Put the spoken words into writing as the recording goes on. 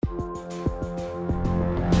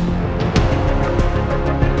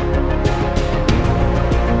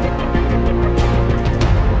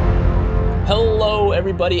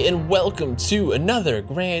everybody, and welcome to another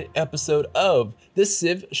grand episode of the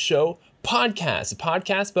Civ Show podcast, a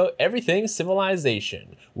podcast about everything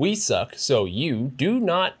civilization. We suck, so you do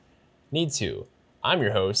not need to. I'm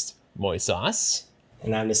your host, Moisos.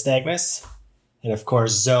 And I'm Nystagmus. And of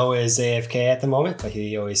course, Zoe is AFK at the moment, but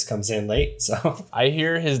he always comes in late, so. I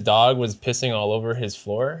hear his dog was pissing all over his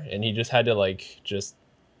floor, and he just had to, just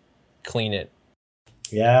clean it.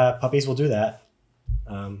 Yeah, puppies will do that.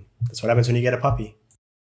 That's what happens when you get a puppy.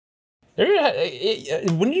 When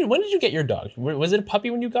did you get your dog? Was it a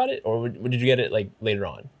puppy when you got it, or did you get it later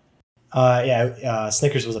on?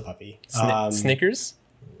 Snickers was a puppy. Snickers?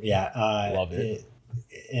 Yeah. Love it.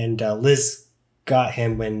 And Liz got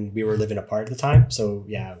him when we were living apart at the time. So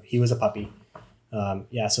yeah, he was a puppy.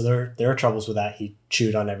 So there are troubles with that. He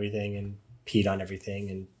chewed on everything and peed on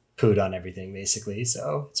everything and pooed on everything, basically.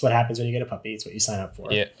 So it's what happens when you get a puppy. It's what you sign up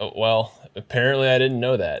for. Yeah. Well, apparently I didn't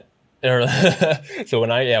know that. So when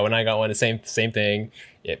I got one, the same thing.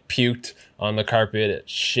 It puked on the carpet. It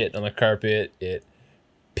shit on the carpet. It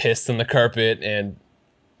pissed on the carpet, and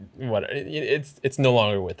it's no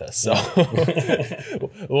longer with us. So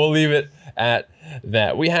we'll leave it at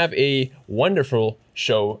that. We have a wonderful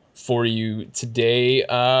show for you today.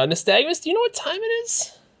 Nystagmus, do you know what time it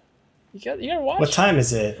is? You gotta watch. What time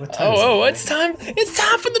is it? It's time. It's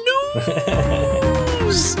time for the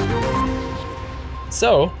news.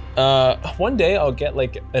 So, one day I'll get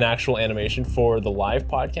an actual animation for the live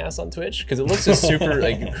podcast on Twitch, because it looks just super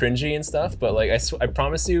cringy and stuff. But I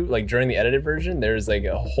promise you, during the edited version, there's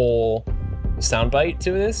a whole soundbite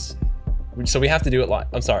to this. So we have to do it live.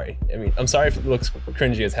 I'm sorry. I'm sorry if it looks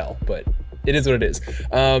cringy as hell, but it is what it is.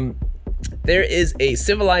 There is a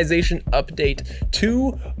civilization update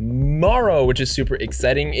tomorrow, which is super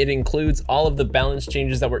exciting. It includes all of the balance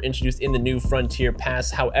changes that were introduced in the new Frontier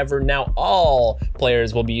Pass. However, now all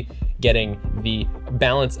players will be getting the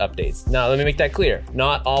balance updates. Now, let me make that clear.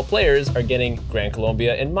 Not all players are getting Gran,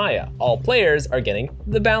 Colombia, and Maya. All players are getting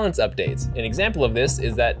the balance updates. An example of this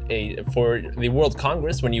is that for the World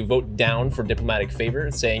Congress, when you vote down for diplomatic favor,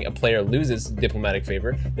 saying a player loses diplomatic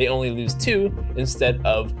favor, they only lose 2 instead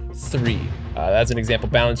of 3. That's an example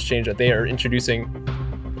balance change that they are introducing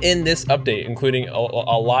in this update, including a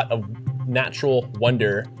lot of natural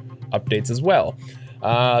wonder updates as well.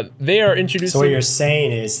 They are introducing. So what you're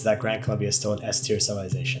saying is that Gran Colombia is still an S tier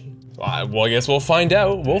civilization. Well, I guess we'll find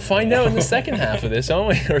out. We'll find out in the second half of this,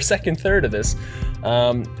 or second third of this.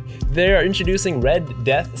 They are introducing Red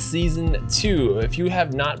Death Season 2. If you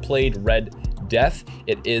have not played Red Death,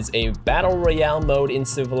 it is a battle royale mode in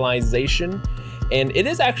Civilization, and it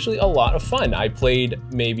is actually a lot of fun. I played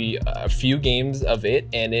maybe a few games of it,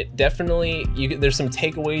 and it definitely there's some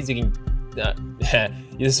takeaways you can.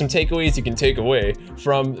 There's some takeaways you can take away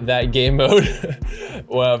from that game mode.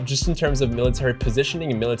 Well, just in terms of military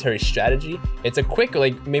positioning and military strategy, it's a quick,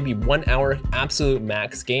 maybe 1 hour absolute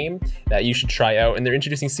max game that you should try out. And they're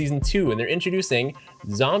introducing Season 2, and they're introducing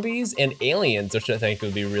zombies and aliens, which I think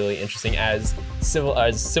would be really interesting as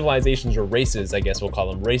civilizations, or races, I guess we'll call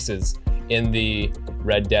them races, in the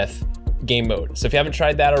Red Death game mode. So if you haven't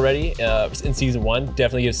tried that already in Season 1,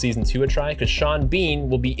 definitely give Season 2 a try, because Sean Bean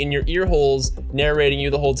will be in your ear holes narrating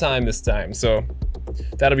you the whole time this time. So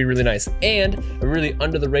that'll be really nice. And a really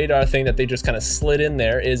under the radar thing that they just kind of slid in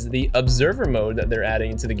there is the observer mode that they're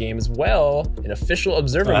adding into the game as well. An official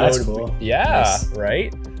observer mode. That's cool. Yeah, nice.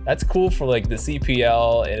 Right? That's cool for the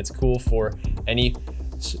CPL, and it's cool for any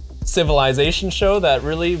civilization show that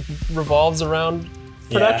really revolves around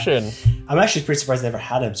production. Yeah. I'm actually pretty surprised they never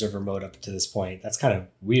had observer mode up to this point. That's kind of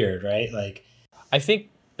weird, right? I think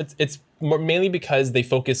it's mainly because they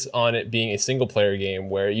focus on it being a single player game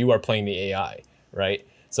where you are playing the AI, right?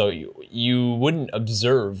 So you wouldn't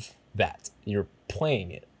observe that. You're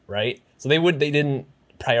playing it, right? So they didn't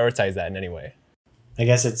prioritize that in any way. I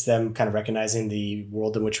guess it's them kind of recognizing the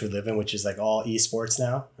world in which we live in, which is all esports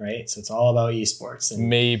now, right? So it's all about esports, and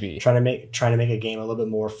maybe trying to make a game a little bit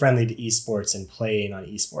more friendly to esports and playing on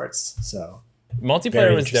esports. So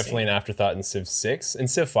multiplayer was definitely an afterthought in Civ 6. In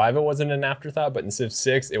Civ 5, it wasn't an afterthought, but in Civ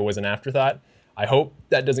 6, it was an afterthought. I hope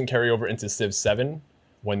that doesn't carry over into Civ 7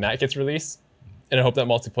 when that gets released, and I hope that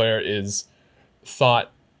multiplayer is thought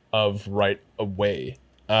of right away.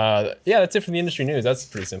 That's it for the industry news. That's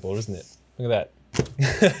pretty simple, isn't it? Look at that.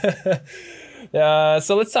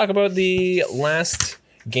 So let's talk about the last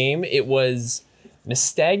game. It was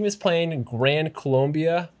Nystagmus playing Gran,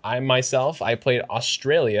 Colombia. I played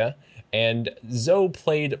Australia, and Zoe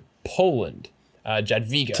played Poland.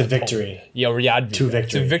 Jadwiga. To victory. Poland. Yeah, Jadwiga. To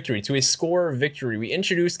victory. To victory. To a score victory. We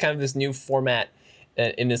introduced kind of this new format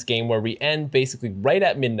in this game where we end basically right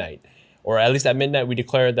at midnight. or at least at midnight, we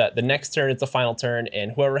declare that the next turn is the final turn,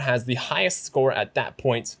 and whoever has the highest score at that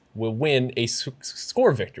point will win a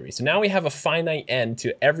score victory. So now we have a finite end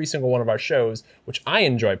to every single one of our shows, which I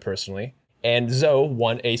enjoy personally. And Zoe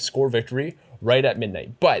won a score victory right at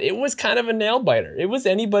midnight. But it was kind of a nail biter. It was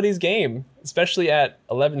anybody's game, especially at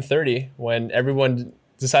 11:30 when everyone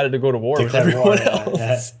decided to go to war with everyone else.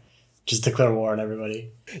 Yeah. Just declare war on everybody.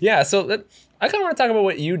 Yeah, so I kind of want to talk about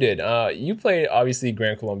what you did. You played, obviously,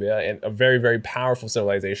 Gran Colombia, and a very, very powerful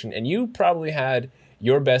civilization, and you probably had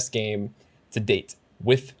your best game to date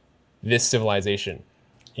with this civilization.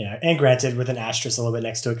 Yeah, and granted, with an asterisk a little bit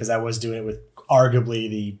next to it, because I was doing it with arguably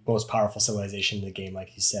the most powerful civilization in the game,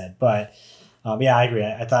 like you said. But yeah, I agree.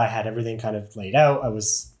 I thought I had everything kind of laid out. I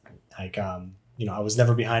was like, I was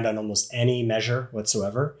never behind on almost any measure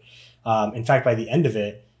whatsoever. In fact, by the end of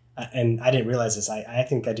it, and I didn't realize this, I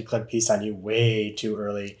think I declared peace on you way too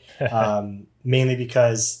early, mainly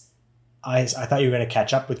because I thought you were going to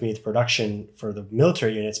catch up with me with production for the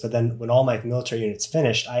military units, but then when all my military units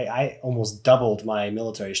finished, I almost doubled my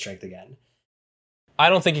military strength again. I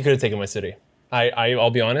don't think you could have taken my city.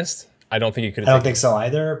 I'll be honest. I don't think you could have I don't think so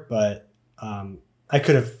either, but I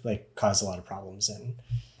could have caused a lot of problems. And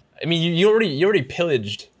I mean, you already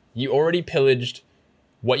pillaged. You already pillaged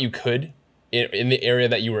what you could in the area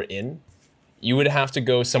that you were in. You would have to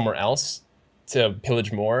go somewhere else to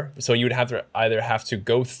pillage more. So you would have to either have to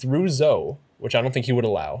go through Zoe, which I don't think he would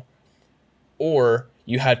allow, or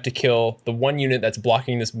you had to kill the one unit that's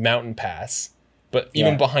blocking this mountain pass. But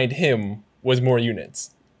even behind him was more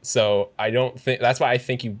units. So I don't think that's why I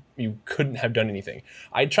think you couldn't have done anything.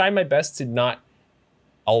 I tried my best to not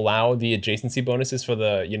allow the adjacency bonuses for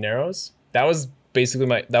the Llaneros. That was basically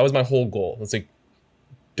my whole goal. It's like,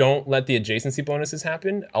 don't let the adjacency bonuses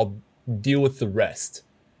happen. I'll deal with the rest.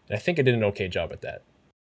 And I think I did an okay job at that.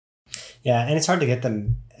 Yeah, and it's hard to get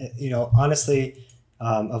them. Honestly,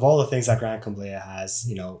 of all the things that Gran Colombia has,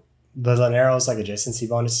 the Llaneros adjacency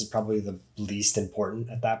bonus is probably the least important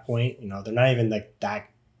at that point. They're not even that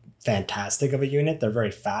fantastic of a unit. They're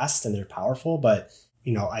very fast and they're powerful, but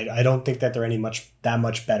I don't think that they're that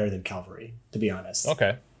much better than cavalry, to be honest.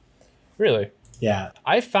 Okay, really? Yeah,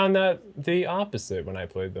 I found that the opposite when I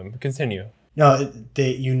played them. Continue. No,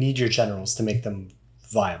 you need your generals to make them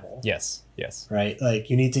viable. Yes. Right,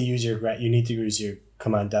 you need to use your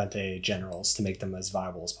Comandante generals to make them as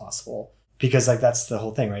viable as possible, because that's the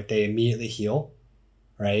whole thing, right? They immediately heal,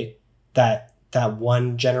 right? That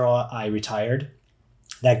one general I retired,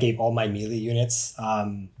 that gave all my melee units.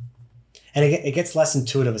 And it gets less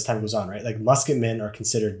intuitive as time goes on, right? Musketmen are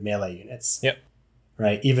considered melee units. Yep.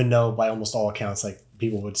 Right, even though by almost all accounts,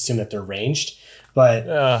 people would assume that they're ranged, but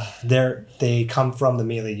they come from the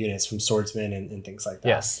melee units, from swordsmen and things like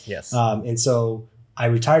that. Yes. And so I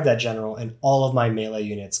retired that general, and all of my melee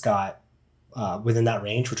units got within that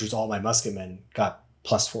range, which was all my musketmen, got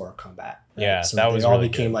 +4 combat. Right? Yeah, so that was really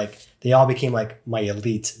good. They all became my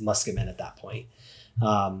elite musketmen at that point.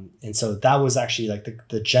 And so that was actually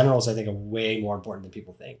the generals, I think, are way more important than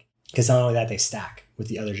people think. Because not only that, they stack with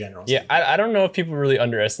the other generals. Yeah, I don't know if people really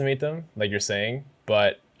underestimate them, like you're saying,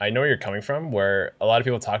 but I know where you're coming from, where a lot of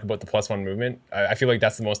people talk about the +1 movement. I feel like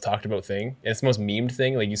that's the most talked about thing. It's the most memed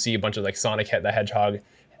thing. You see a bunch of Sonic the Hedgehog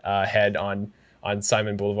head on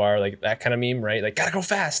Simon Boulevard, that kind of meme, right? Gotta go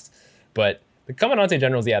fast. But the Comandante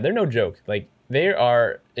generals, they're no joke. They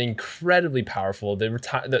are incredibly powerful.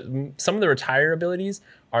 Some of the retire abilities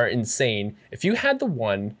are insane. If you had the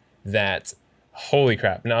one that... Holy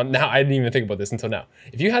crap. Now I didn't even think about this until now.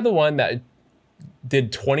 If you had the one that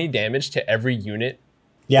did 20 damage to every unit.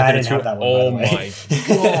 Yeah, I didn't have that one. Oh my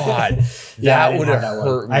God. That would have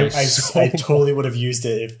hurt me. I totally would have used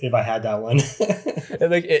it if I had that one.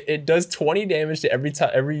 And it does 20 damage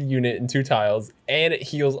to every unit in 2 tiles, and it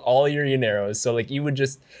heals all your Llaneros. So you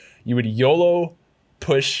would YOLO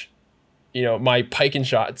push my pike and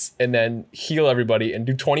shots, and then heal everybody and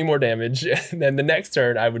do 20 more damage. And then the next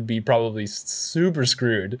turn, I would be probably super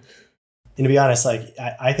screwed. And to be honest,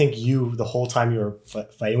 I think you, the whole time you were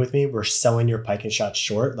fighting with me, were selling your pike and shots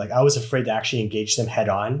short. I was afraid to actually engage them head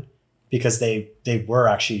on, because they were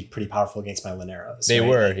actually pretty powerful against my Llaneros. They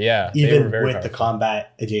were, yeah. Even with the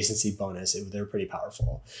combat adjacency bonus, they were pretty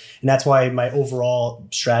powerful. And that's why my overall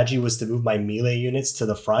strategy was to move my melee units to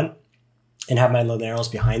the front and have my Llaneros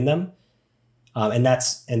behind them.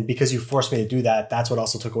 And because you forced me to do that, that's what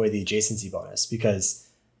also took away the adjacency bonus, because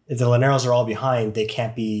if the Llaneros are all behind, they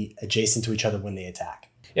can't be adjacent to each other when they attack.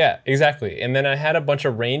 Yeah, exactly. And then I had a bunch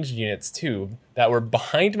of ranged units too that were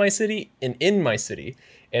behind my city and in my city,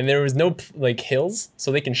 and there was no hills,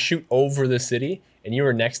 so they can shoot over the city, and you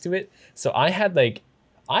were next to it. So I had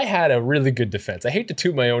I had a really good defense. I hate to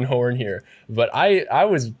toot my own horn here, but I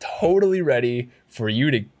was totally ready for you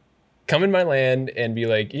to come in my land and be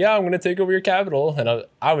like, yeah, I'm going to take over your capital. And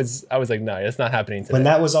I was like, no, it's not happening today. When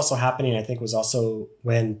that was also happening, I think was also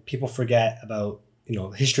when people forget about,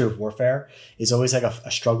 history of warfare is always like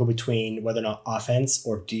a struggle between whether or not offense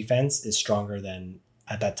or defense is stronger than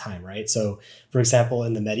at that time, right? So, for example,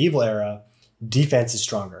 in the medieval era, defense is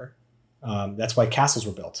stronger. That's why castles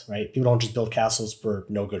were built, right? People don't just build castles for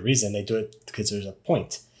no good reason. They do it because there's a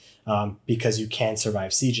point, because you can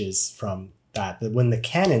survive sieges from that. But when the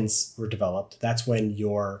cannons were developed, that's when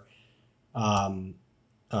your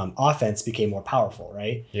offense became more powerful,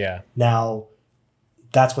 right? Yeah. Now,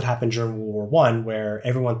 that's what happened during World War I, where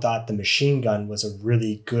everyone thought the machine gun was a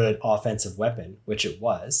really good offensive weapon, which it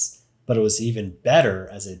was, but it was even better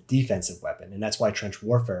as a defensive weapon. And that's why trench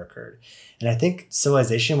warfare occurred. And I think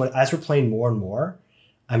Civilization, as we're playing more and more,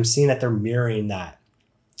 I'm seeing that they're mirroring that.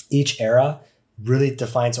 Each era really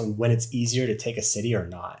defines on when it's easier to take a city or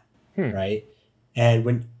not, right? And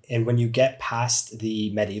when you get past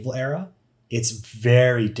the medieval era, it's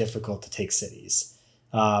very difficult to take cities.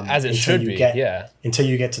 As it should be, yeah. Until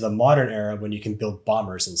you get to the modern era when you can build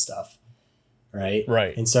bombers and stuff, right?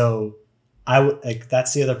 Right. And so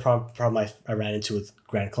that's the other problem I ran into with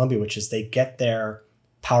Gran Colombia, which is they get their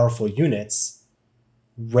powerful units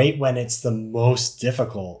right when it's the most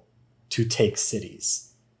difficult to take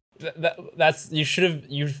cities. That's you should have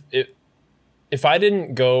if I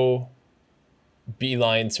didn't go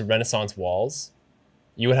beeline to Renaissance walls,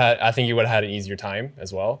 I think you would have had an easier time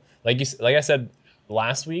as well. Like I said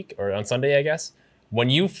last week or on Sunday, I guess, when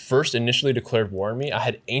you first initially declared war on me, I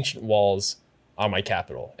had ancient walls on my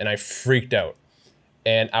capital and I freaked out.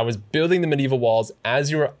 And I was building the medieval walls as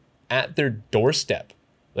you were at their doorstep.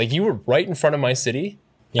 Like you were right in front of my city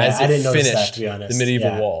as I didn't it notice finished that, to be honest. the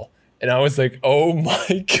medieval wall. And I was like, oh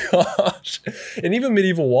my gosh. And even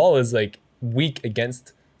medieval wall is like weak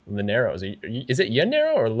against the narrows. Is it ya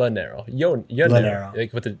narrow or la narrow? Ya narrow.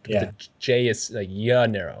 Like with the J is like ya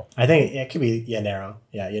narrow. I think it could be ya narrow.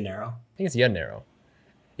 Yeah, ya narrow. I think it's ya narrow.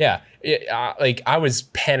 Yeah, like I was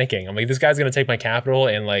panicking. I'm like, this guy's gonna take my capital,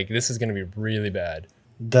 and like this is gonna be really bad.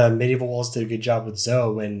 The medieval walls did a good job with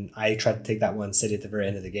Zoe when I tried to take that one city at the very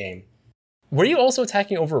end of the game. Were you also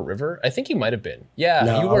attacking over a river? I think you might have been. Yeah,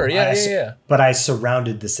 no, you were. Yeah. But I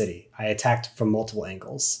surrounded the city. I attacked from multiple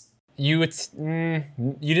angles. You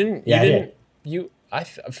didn't. Yeah, I did.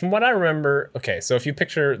 From what I remember, okay, so if you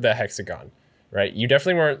picture the hexagon, right? You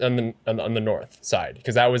definitely weren't on the north side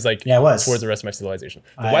because that was like it was towards the rest of my civilization.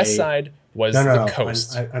 The west side was the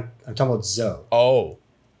coast. I'm talking about Zoe. Oh.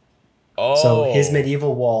 So his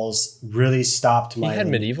medieval walls really stopped my. He had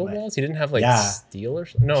medieval walls. He didn't have like steel or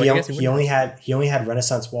something. No, I guess he only had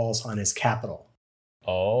Renaissance walls on his capital.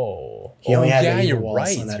 Oh. He only had medieval walls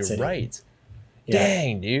right. on that You're city. Right. Yeah.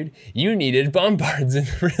 Dang, dude, you needed bombards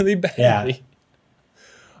really badly. Yeah.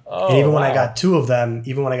 Oh, and even when I got two of them,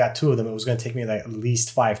 it was going to take me like at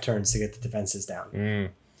least 5 turns to get the defenses down.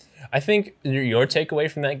 I think your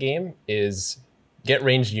takeaway from that game is get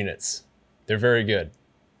ranged units. They're very good.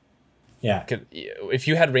 Yeah. If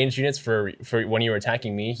you had ranged units for when you were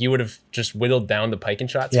attacking me, you would have just whittled down the pike and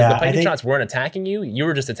shots. Yeah, the pike and shots weren't attacking you. You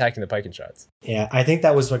were just attacking the pike and shots. Yeah, I think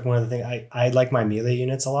that was like one of the things. I like my melee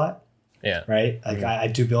units a lot. Yeah. Right. Like I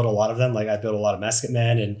do build a lot of them. Like I build a lot of musket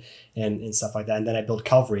men and stuff like that. And then I build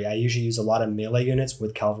cavalry. I usually use a lot of melee units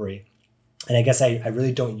with cavalry. And I guess I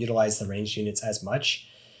really don't utilize the ranged units as much.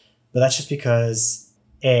 But that's just because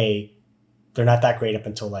they're not that great up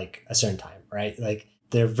until like a certain time, right? Like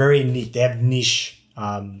they're very neat. They have niche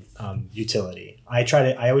utility. I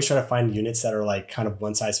always try to find units that are like kind of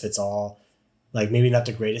one size fits all. Like maybe not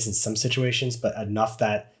the greatest in some situations, but enough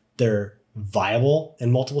that they're viable in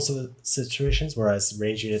multiple situations, whereas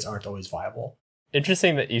range units aren't always viable.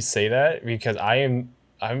 Interesting that you say that because I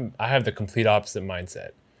have the complete opposite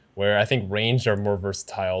mindset where I think ranged are more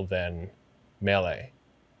versatile than melee.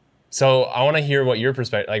 So I want to hear what your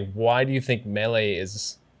perspective, like why do you think melee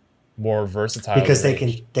is more versatile? Because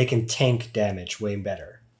they can tank damage way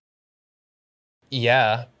better.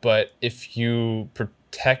 Yeah, but if you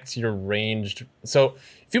protect your ranged, so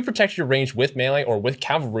if you protect your range with melee or with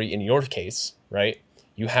cavalry in your case, right?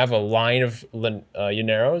 You have a line of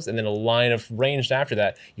Llaneros and then a line of ranged after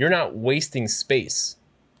that. You're not wasting space.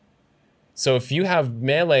 So if you have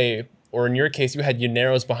melee, or in your case, you had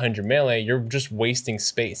Llaneros behind your melee, you're just wasting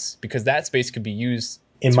space because that space could be used.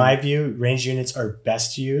 In my view, ranged units are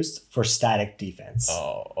best used for static defense.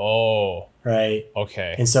 Oh. Right?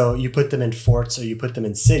 Okay. And so you put them in forts or you put them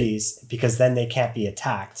in cities because then they can't be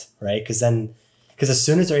attacked, right? Because as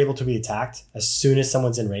soon as they're able to be attacked, as soon as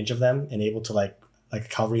someone's in range of them and able to like like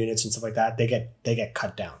cavalry units and stuff like that, they get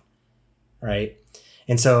cut down, right?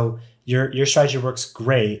 And so your strategy works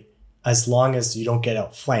great as long as you don't get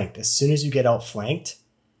outflanked. As soon as you get outflanked,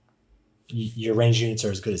 your ranged units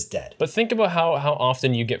are as good as dead. But think about how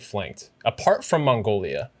often you get flanked. Apart from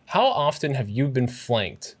Mongolia, how often have you been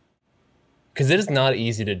flanked? Because it is not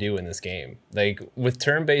easy to do in this game. Like with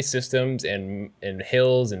turn-based systems and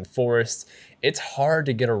hills and forests, it's hard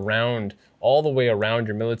to get around all the way around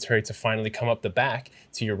your military to finally come up the back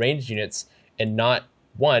to your ranged units and not,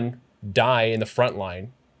 one, die in the front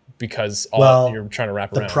line because you're trying to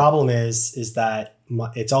wrap around. The problem is that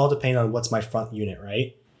it's all depending on what's my front unit,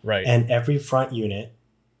 right? Right. And every front unit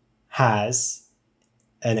has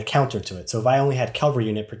a counter to it. So if I only had cavalry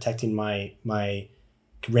unit protecting my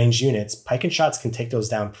ranged units, pike and shots can take those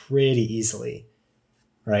down pretty easily,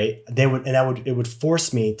 right? It would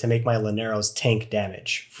force me to make my Lineros tank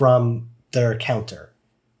damage from their counter.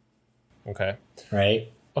 Okay.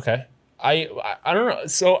 Right. Okay. I don't know.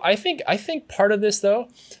 So I think part of this though,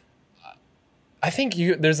 I think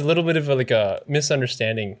there's a little bit of a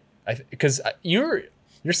misunderstanding. Because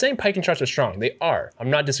you're saying pike and shots are strong. They are.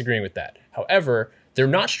 I'm not disagreeing with that. However, they're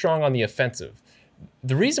not strong on the offensive.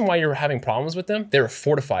 The reason why you're having problems with them, they're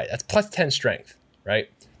fortified. That's plus 10 strength, right?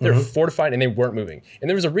 They're fortified and they weren't moving. And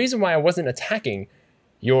there was a reason why I wasn't attacking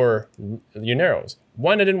your narrows.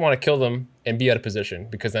 One, I didn't want to kill them and be out of position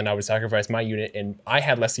because then I would sacrifice my unit and I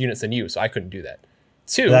had less units than you, so I couldn't do that.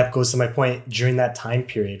 Two, that goes to my point. During that time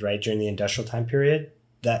period, right? During the industrial time period,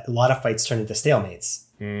 that a lot of fights turn into stalemates.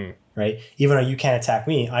 Right? Even though you can't attack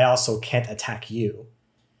me, I also can't attack you,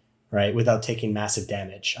 right? Without taking massive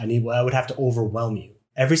damage. I would have to overwhelm you.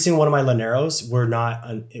 Every single one of my Lineros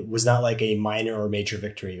it was not like a minor or major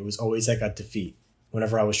victory. It was always like a defeat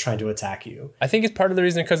whenever I was trying to attack you. I think it's part of the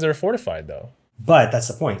reason because they're fortified though. But that's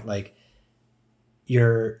the point. Like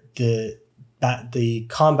the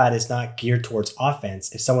combat is not geared towards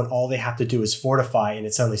offense. If all they have to do is fortify and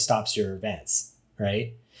it suddenly stops your advance,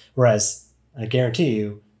 right? Whereas I guarantee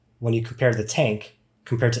you, when you compare the tank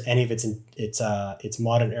compared to any of its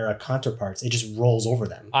modern era counterparts, it just rolls over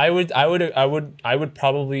them. I would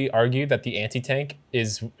probably argue that the anti-tank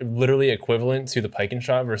is literally equivalent to the pike and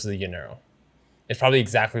shot versus the Yanero. It's probably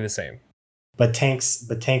exactly the same. But tanks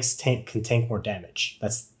can tank more damage. I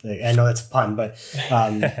know that's a pun, but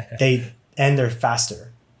they're faster.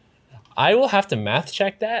 I will have to math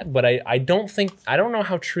check that, but I don't know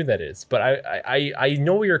how true that is. But I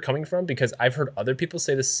know where you're coming from because I've heard other people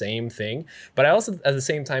say the same thing. But I also, at the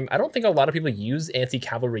same time, I don't think a lot of people use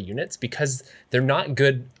anti-cavalry units because they're not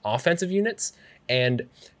good offensive units. And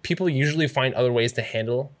people usually find other ways to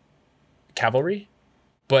handle cavalry.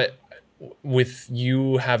 But with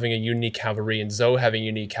you having a unique cavalry and Zoe having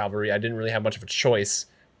unique cavalry, I didn't really have much of a choice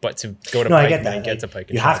but to go to pike and get to pike.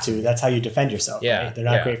 You have to. That's how you defend yourself. Yeah, right? They're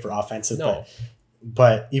not great for offensive. No.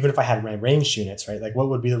 But even if I had my ranged units, right? Like what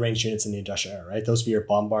would be the ranged units in the industrial era, right? Those would be your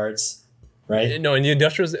bombards, right? No, in the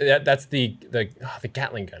industrials, that's the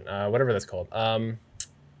Gatling gun, whatever that's called.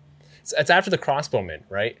 It's after the crossbowmen,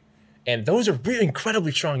 right? And those are really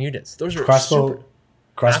incredibly strong units. Those are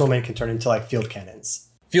crossbowmen can turn into like field cannons.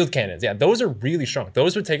 Field cannons, yeah, those are really strong.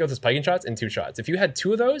 Those would take out those pike and shots in 2 shots. If you had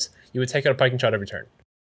 2 of those, you would take out a pike and shot every turn.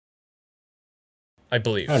 I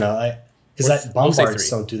believe. I don't know. Because bombards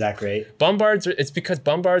don't do that great. It's because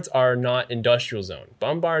bombards are not industrial zone.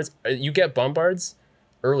 You get bombards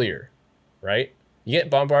earlier, right? You get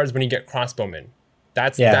bombards when you get crossbowmen.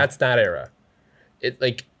 That's that era.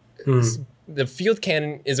 The field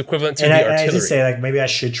cannon is equivalent to the artillery. I just say maybe I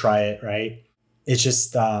should try it, right? It's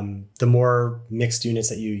just the more mixed units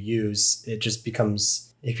that you use, it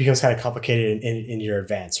becomes kind of complicated in your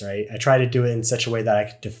advance, right? I try to do it in such a way that I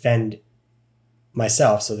can defend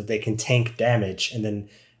myself so that they can tank damage, and then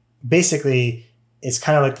basically it's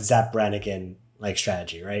kind of like the Zap Brannigan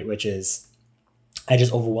strategy, right? Which is I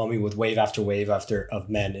just overwhelm you with wave after wave of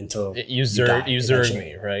men until you zerg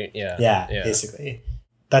me, right? Yeah, basically.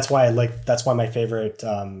 That's why my favorite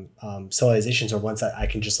civilizations are ones that I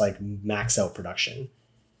can just max out production.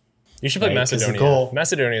 You should play Macedonia.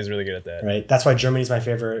 Macedonia is really good at that. Right. That's why Germany's my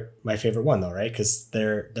favorite one though, right? Because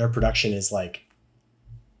their production is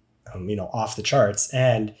off the charts,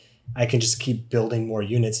 and I can just keep building more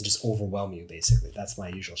units and just overwhelm you. Basically, that's my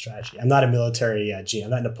usual strategy. I'm not a military genius.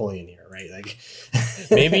 I'm not Napoleon here, right?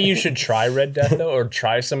 Maybe you should try Red Death though, or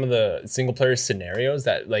try some of the single player scenarios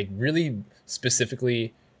that really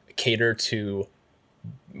specifically cater to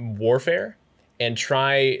warfare, and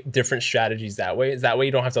try different strategies that way. That way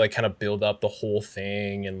you don't have to kind of build up the whole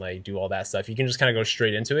thing and do all that stuff. You can just kind of go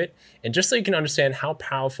straight into it, and just so you can understand how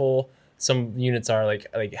powerful some units are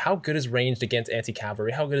like how good is ranged against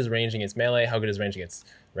anti-cavalry? How good is ranged against melee? How good is ranged against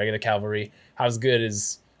regular cavalry? How's good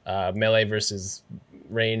is melee versus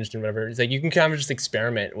ranged and whatever? It's like you can kind of just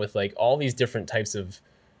experiment with like all these different types of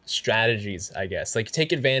strategies, I guess. Like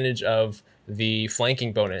take advantage of the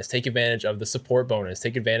flanking bonus, take advantage of the support bonus,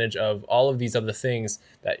 take advantage of all of these other things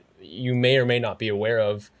that you may or may not be aware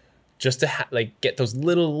of, just to like get those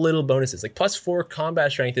little bonuses. Like +4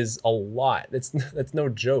 combat strength is a lot. That's no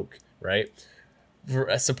joke, right? For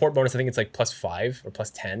a support bonus, I think it's like +5 or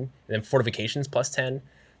 +10, and then fortifications +10.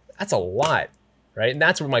 That's a lot, right? And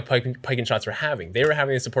that's what my pike and shots were having. They were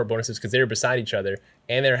having the support bonuses because they were beside each other,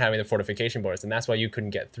 and they were having the fortification bonus, and that's why you couldn't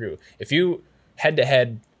get through. If you head to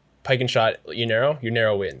head pike and shot your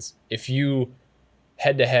narrow wins. If you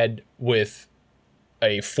head to head with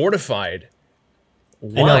a fortified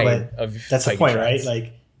line of that's the point, shots, right?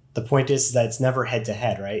 Like the point is that it's never head to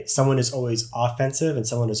head, right? Someone is always offensive and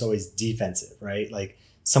someone is always defensive, right? Like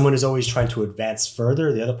someone is always trying to advance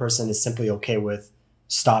further. The other person is simply okay with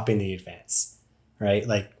stopping the advance, right?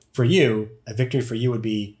 Like for you, a victory for you would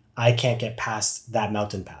be, I can't get past that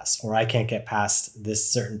mountain pass, or I can't get past this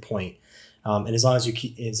certain point. And as long as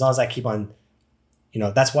I keep on,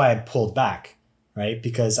 that's why I pulled back, right?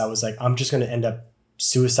 Because I was like, I'm just going to end up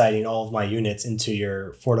suiciding all of my units into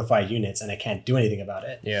your fortified units, and I can't do anything about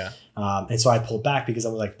it. Yeah. And so I pulled back because I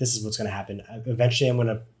was like, this is what's going to happen. Eventually, I'm going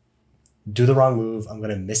to do the wrong move. I'm going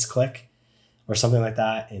to misclick or something like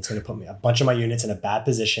that, and it's going to put a bunch of my units in a bad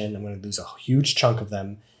position. I'm going to lose a huge chunk of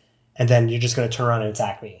them, and then you're just going to turn around and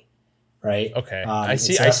attack me, right? Okay. I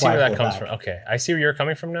see where that comes from. Okay. I see where you're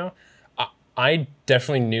coming from now. I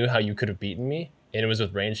definitely knew how you could have beaten me, and it was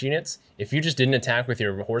with ranged units. If you just didn't attack with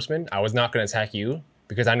your horsemen, I was not going to attack you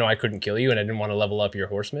because I know I couldn't kill you, and I didn't want to level up your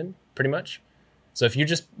horsemen, pretty much. So if you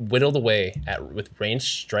just whittled away with ranged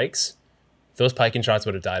strikes, those pike and shots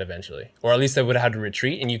would have died eventually. Or at least they would have had to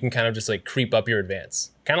retreat, and you can kind of just like creep up your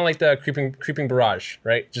advance. Kind of like the creeping barrage,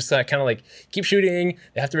 right? Just kind of like keep shooting,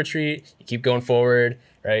 they have to retreat, you keep going forward,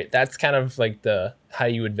 right? That's kind of like how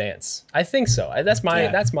you advance. I think so. That's my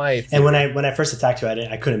theory. And when I first attacked you,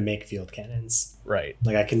 I couldn't make field cannons. Right.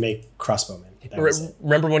 Like I can make crossbowmen.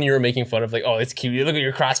 Remember when you were making fun of like, oh, it's cute, you look at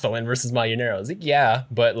your crossbowmen versus my Unero. Like, yeah,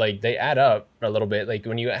 but like they add up a little bit. Like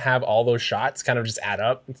when you have all those shots kind of just add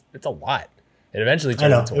up, it's a lot. It eventually turns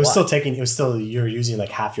into a lot. It was still you're using like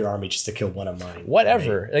half your army just to kill one of mine.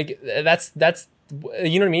 Whatever. Right? Like that's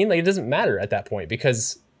you know what I mean? Like it doesn't matter at that point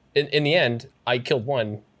because in the end, I killed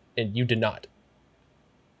one and you did not.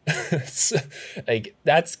 Like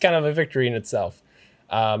that's kind of a victory in itself.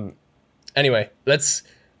 Anyway, let's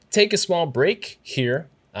take a small break here.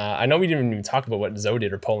 I know we didn't even talk about what Zoe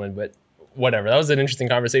did or Poland, but whatever. That was an interesting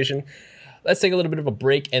conversation. Let's take a little bit of a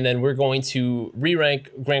break, and then we're going to re-rank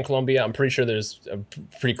Gran Colombia. I'm pretty sure there's a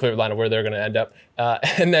pretty clear line of where they're going to end up.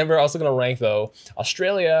 And then we're also going to rank, though,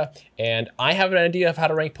 Australia. And I have an idea of how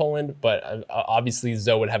to rank Poland, but obviously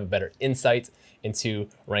Zoe would have a better insight into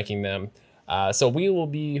ranking them. So we will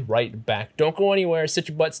be right back. Don't go anywhere. Sit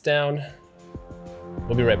your butts down.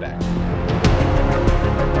 We'll be right back.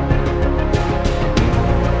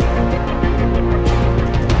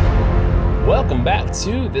 Welcome back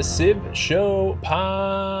to the Civ Show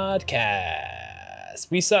podcast.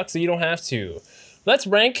 We suck, so you don't have to. Let's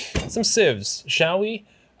rank some civs, shall we?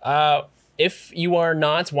 If you are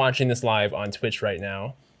not watching this live on Twitch right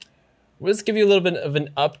now, let's give you a little bit of an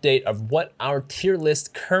update of what our tier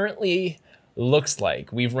list currently looks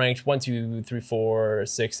like. We've ranked 1, 2, 3, 4,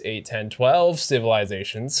 6, 8, 10, 12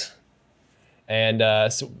 civilizations.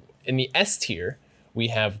 And so in the S tier, we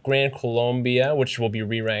have Gran Colombia, which will be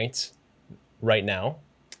re-ranked right now,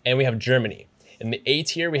 and we have Germany. In the A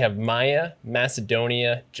tier, we have Maya,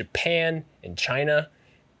 Macedonia, Japan, and China.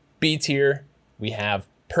 B tier, we have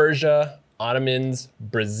Persia, Ottomans,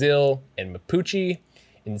 Brazil, and Mapuche.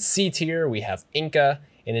 In C tier, we have Inca,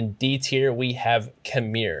 and in D tier, we have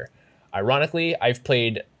Khmer. Ironically, I've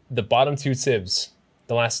played the bottom 2 civs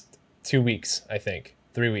the last 2 weeks, I think.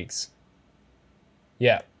 3 weeks.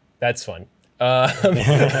 Yeah, that's fun.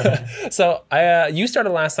 So you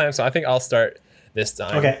started last time, so I think I'll start this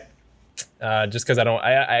time. Okay. Just because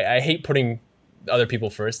I hate putting other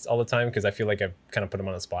people first all the time because I feel like I've kind of put them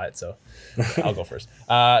on the spot. So I'll go first.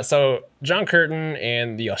 So John Curtin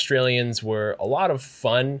and the Australians were a lot of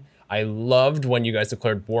fun. I loved when you guys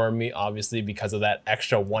declared war on me, obviously, because of that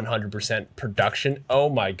extra 100% production. Oh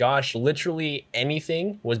my gosh, literally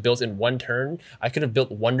anything was built in 1 turn. I could have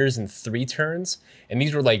built wonders in 3 turns. And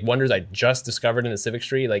these were like wonders I just discovered in the Civic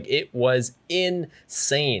Tree. Like it was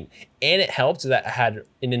insane. And it helped that I had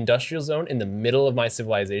an industrial zone in the middle of my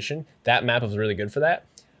civilization. That map was really good for that.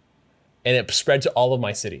 and it spread to all of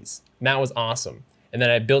my cities. And that was awesome. And then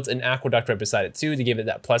I built an aqueduct right beside it too to give it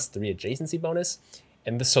that +3 adjacency bonus.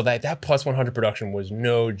 And so that plus 100 production was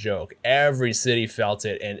no joke. Every city felt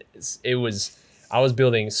it, and I was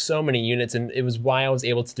building so many units, and it was why I was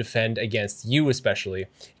able to defend against you especially,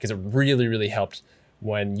 because it really, really helped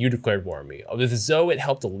when you declared war on me. With Zoe, it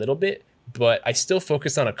helped a little bit, but I still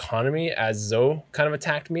focused on economy as Zoe kind of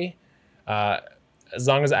attacked me. As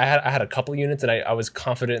long as I had a couple units and I was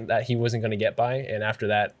confident that he wasn't going to get by, and after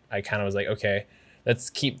that, I kind of was like, okay,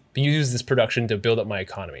 let's use this production to build up my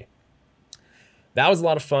economy. That was a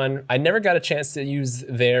lot of fun. I never got a chance to use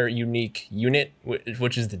their unique unit,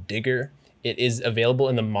 which is the digger. It is available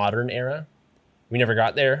in the modern era. We never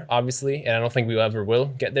got there, obviously, and I don't think we ever will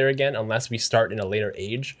get there again unless we start in a later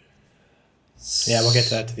age. Yeah, we'll get to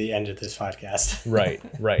that to the end of this podcast.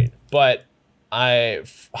 Right. But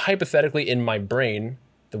hypothetically, in my brain,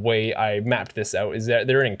 the way I mapped this out is that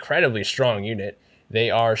they're an incredibly strong unit.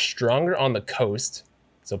 They are stronger on the coast,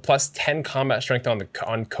 so +10 combat strength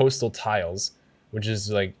on coastal tiles, which is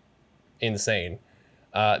like insane.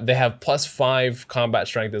 They have +5 combat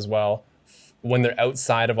strength as well when they're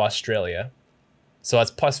outside of Australia. So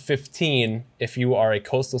that's +15 if you are a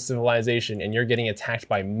coastal civilization and you're getting attacked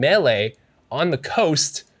by melee on the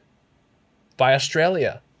coast by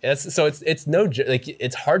Australia.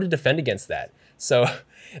 It's hard to defend against that. So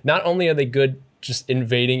not only are they good just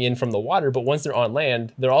invading in from the water, but once they're on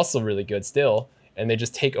land, they're also really good still. And they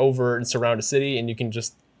just take over and surround a city, and you can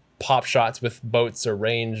just pop shots with boats or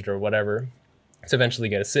ranged or whatever to eventually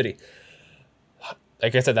get a city.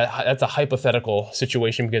 Like I said, that's a hypothetical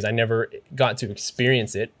situation because I never got to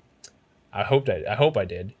experience it. I hope I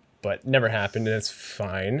did, but never happened, and it's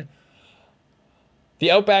fine. The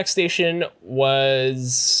Outback Station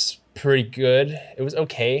was pretty good. It was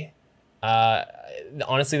okay.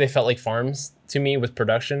 Honestly, they felt like farms to me with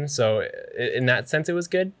production. So in that sense, it was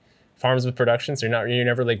good. Farms with production, so you're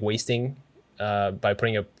never like wasting by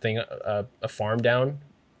putting a farm down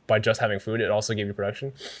by just having food. It also gave you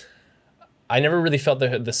production. I never really felt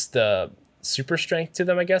the super strength to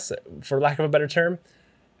them, I guess, for lack of a better term,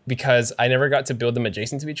 because I never got to build them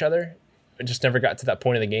adjacent to each other. I just never got to that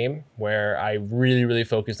point of the game where I really, really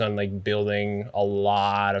focused on like building a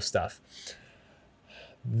lot of stuff.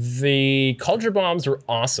 The culture bombs were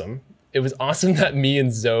awesome. It was awesome that me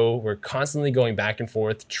and Zoe were constantly going back and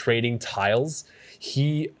forth trading tiles.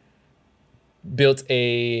 He built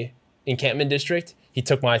a encampment district. He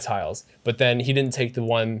took my tiles, but then he didn't take the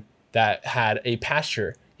one that had a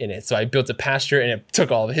pasture in it. So I built a pasture and it took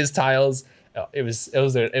all of his tiles. It was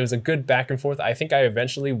a good back and forth. I think I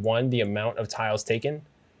eventually won the amount of tiles taken.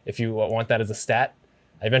 If you want that as a stat,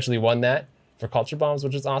 I eventually won that for culture bombs,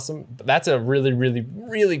 which is awesome. But that's a really, really,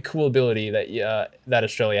 really cool ability that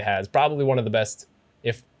Australia has. Probably one of the best,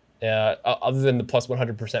 if other than the plus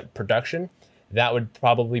 100% production, that would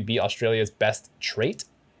probably be Australia's best trait,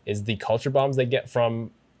 is the culture bombs they get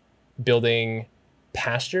from building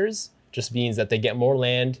pastures. Just means that they get more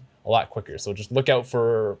land a lot quicker. So just look out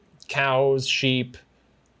for cows, sheep,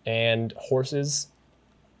 and horses.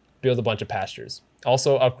 Build a bunch of pastures.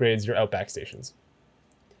 Also upgrades your outback stations.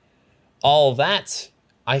 All that,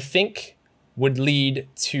 I think, would lead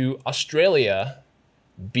to Australia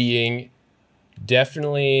being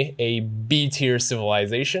definitely a B-tier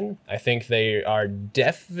civilization. I think they are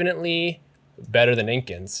definitely better than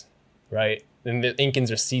Incans, right? And the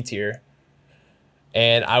Incans are C-tier.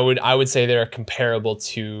 And I would say they're comparable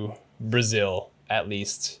to Brazil, at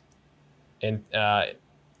least. And to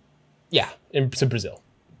Brazil.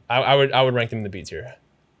 I would rank them in the B tier.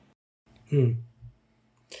 I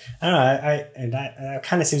don't know. That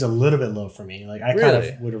kind of seems a little bit low for me. Like I kind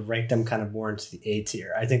of would have ranked them kind of more into the A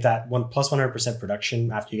tier. I think that plus 100% production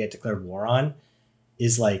after you get declared war on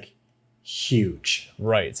is like huge.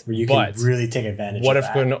 Right. Where you can really take advantage of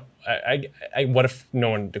that. What if no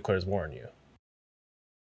one declares war on you?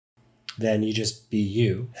 Then you just be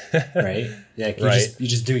you, right? Like you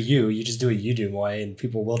just do you. You just do what you do, Moy, and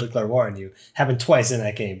people will declare war on you. Happened twice in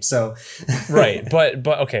that game, so. Right, but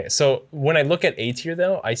okay. So when I look at A tier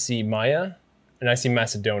though, I see Maya, and I see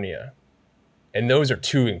Macedonia, and those are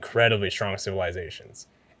two incredibly strong civilizations.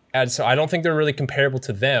 And so I don't think they're really comparable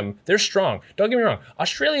to them. They're strong. Don't get me wrong.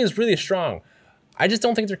 Australia is really strong. I just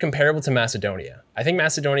don't think they're comparable to Macedonia. I think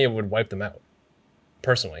Macedonia would wipe them out,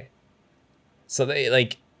 personally. So they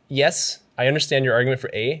like. Yes, I understand your argument for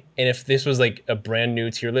A, and if this was like a brand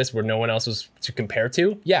new tier list where no one else was to compare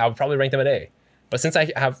to, yeah, I would probably rank them at A. But since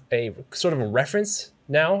I have a sort of a reference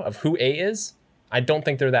now of who A is, I don't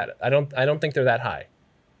think they're that. I don't think they're that high.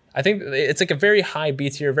 I think it's like a very high B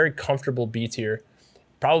tier, very comfortable B tier,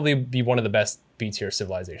 probably be one of the best B tier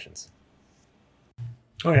civilizations.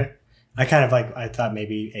 Okay. I thought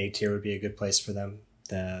maybe A tier would be a good place for them.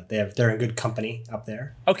 They're in good company up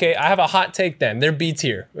there. Okay, I have a hot take then. They're B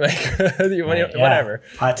tier. Like whatever.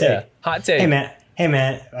 Hot take. Yeah, hot take. Hey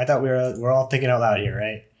man. I thought we're all thinking out loud here,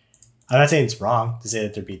 right? I'm not saying it's wrong to say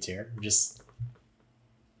that they're B tier. Just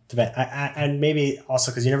and maybe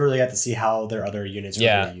also because you never really got to see how their other units were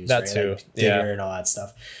really used. That right? too. Like Digger and all that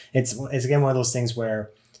stuff. It's again one of those things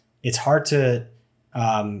where it's hard to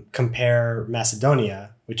compare Macedonia,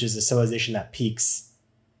 which is a civilization that peaks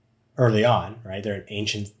early on, right? They're an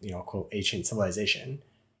ancient, quote, ancient civilization,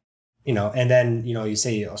 and then, you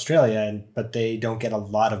say Australia, but they don't get a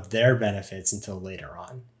lot of their benefits until later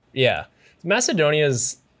on. Yeah.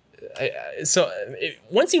 Macedonia's,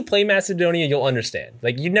 once you play Macedonia, you'll understand.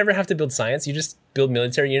 Like, you never have to build science. You just build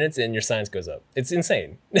military units and your science goes up. It's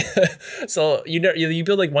insane. So you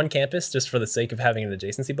build like one campus just for the sake of having an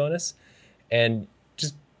adjacency bonus and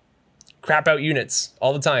just crap out units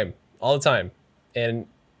all the time. And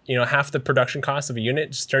half the production cost of a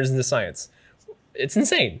unit just turns into science. It's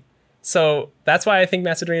insane. So that's why I think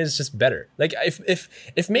Macedonia is just better. Like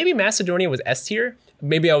if maybe Macedonia was S tier,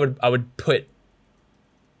 maybe I would put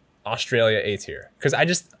Australia A tier, because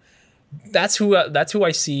that's who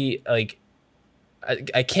I see. Like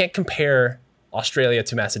I can't compare Australia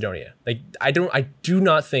to Macedonia. Like I do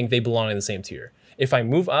not think they belong in the same tier. If I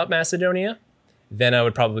move up Macedonia, then I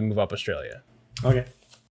would probably move up Australia. Okay.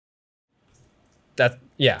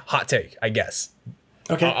 Hot take, I guess.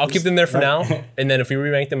 Okay. I'll keep them there for now, and then if we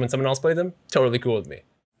re-rank them when someone else play them, totally cool with me.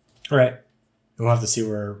 All right. We'll have to see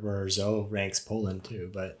where Zoe ranks Poland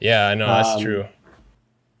too, but yeah, I know that's true.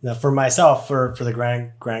 Now for myself, for the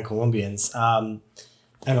Gran Colombians, I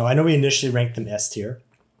know we initially ranked them S tier.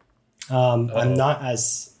 I'm not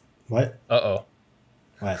as what?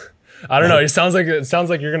 What? I don't know. It sounds like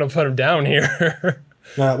you're gonna put them down here.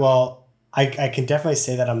 Well, I can definitely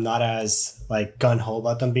say that I'm not as like gung-ho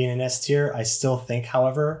about them being in S tier. I still think,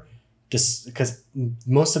 however, just because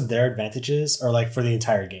most of their advantages are like for the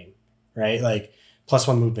entire game, right? Like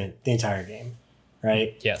 +1 movement the entire game,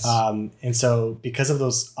 right? Yes. And so because of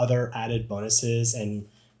those other added bonuses and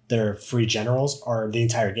their free generals are the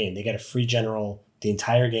entire game, they get a free general the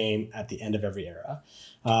entire game at the end of every era.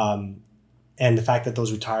 And the fact that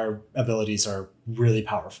those retire abilities are really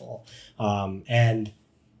powerful. And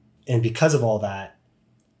because of all that,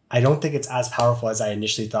 I don't think it's as powerful as I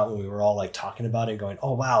initially thought when we were all like talking about it and going,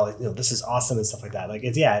 oh, wow, this is awesome and stuff like that. Like,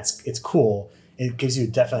 it's cool. It gives you a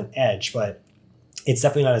definite edge, but it's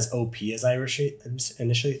definitely not as OP as I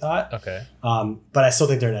initially thought. Okay. But I still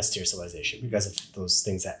think they're an S tier civilization because of those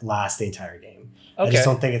things that last the entire game. Okay. I just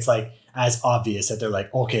don't think it's like as obvious that they're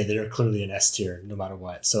like, okay, they're clearly an S tier no matter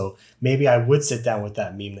what. So maybe I would sit down with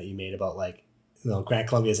that meme that you made about like, Gran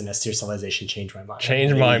Colombia is an S tier civilization. Change my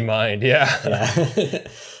mind. My mind. Yeah.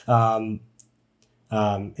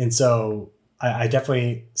 And so I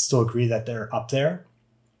definitely still agree that they're up there.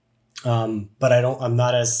 But I'm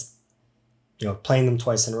not as, playing them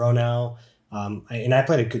twice in a row now. And I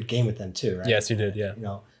played a good game with them too, right? Yes, you did. Yeah.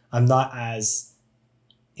 I'm not as,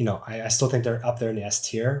 I still think they're up there in the S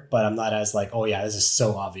tier, but I'm not as like, oh yeah, this is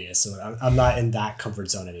so obvious. So I'm not in that comfort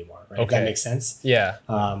zone anymore. Right. Okay. That makes sense. Yeah.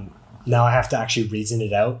 Now I have to actually reason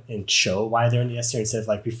it out and show why they're in the S tier instead of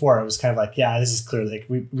like before. I was kind of like, yeah, this is clearly like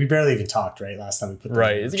we barely even talked, right? Last time we put them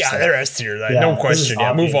right. Yeah, they're S tier. Like, no question.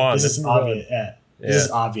 Yeah, move on. This is obvious. Yeah. This is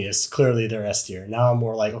obvious. Clearly they're S tier. Now I'm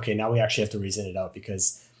more like, okay, now we actually have to reason it out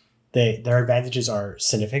because their advantages are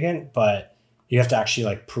significant, but you have to actually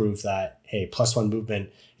like prove that, hey, +1 movement,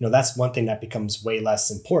 that's one thing that becomes way less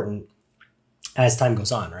important as time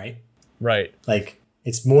goes on, right? Right. Like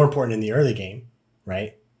it's more important in the early game,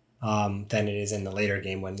 right? Than it is in the later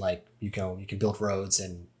game when like you can build roads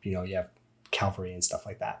and you have cavalry and stuff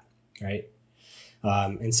like that, right?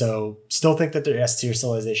 And so still think that they're S tier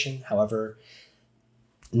civilization, however,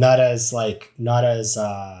 not as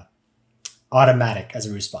automatic as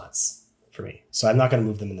a response for me. So I'm not going to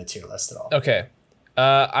move them in the tier list at all. Okay.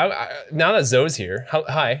 I now that Zoe's here,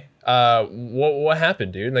 hi. What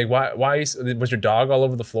happened, dude? Like why was your dog all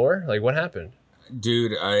over the floor? Like what happened?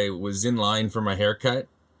 Dude, I was in line for my haircut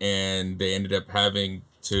and they ended up having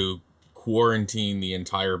to quarantine the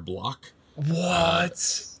entire block.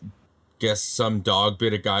 What? Guess some dog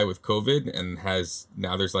bit a guy with COVID and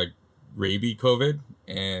now there's like rabies COVID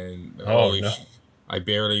and I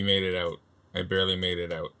barely made it out.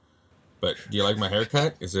 But do you like my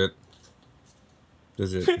haircut? Does it?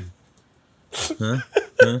 Huh?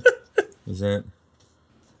 Is it?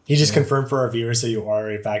 He just confirmed for our viewers that you are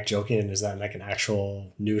in fact joking, and is that like an actual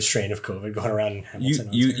new strain of COVID going around in Hamilton?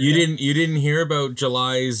 You didn't hear about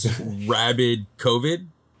July's rabid COVID?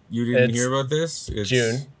 You didn't hear about this? It's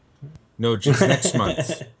June. No, just next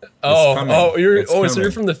month. So coming. you're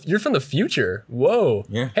from the future. Whoa.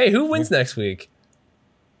 Yeah. Hey, who wins next week?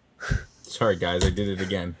 Sorry, guys, I did it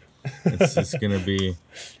again. It's just gonna be.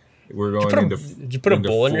 We're going Did you put a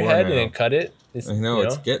bowl in your head and then cut it? I know,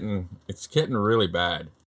 it's getting really bad.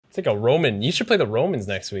 It's like a Roman. You should play the Romans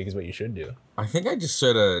next week. Is what you should do. I think I just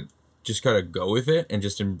gotta go with it and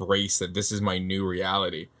just embrace that this is my new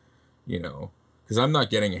reality. Because I'm not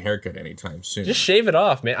getting a haircut anytime soon. Just shave it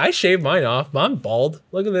off, man. I shaved mine off. I'm bald.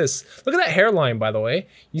 Look at this. Look at that hairline, by the way.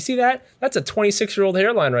 You see that? That's a 26-year-old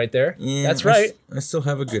hairline right there. Yeah, that's right. I still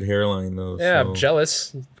have a good hairline, though. Yeah, I'm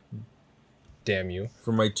jealous. Damn you.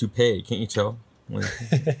 For my toupee, can't you tell? Look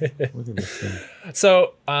at this thing.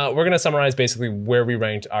 So we're going to summarize basically where we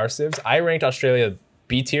ranked our civs. I ranked Australia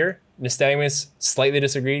B tier. Nystagmus slightly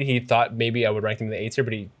disagreed. He thought maybe I would rank him in the A tier,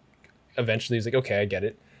 but he eventually was like, okay, I get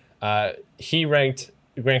it. He ranked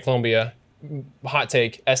Gran Colombia, hot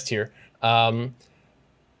take, S tier.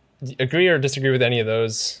 Agree or disagree with any of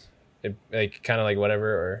those? Kind of like whatever.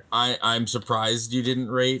 Or I'm surprised you didn't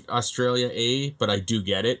rate Australia A, but I do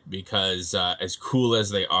get it because as cool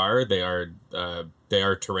as they are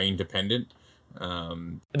terrain dependent.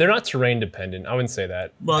 They're not terrain dependent. I wouldn't say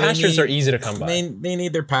that. Well, pastures are easy to come by. They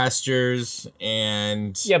need their pastures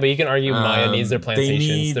and yeah, but you can argue Maya needs their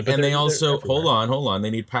plantations. They also hold on. They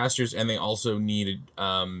need pastures and they also need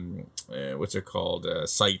what's it called?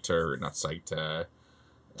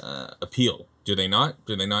 Appeal. Do they not?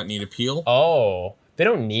 Do they not need appeal? Oh, they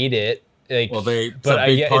don't need it. It's a big part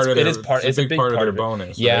of their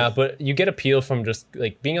bonus. Yeah, right? But you get appeal from just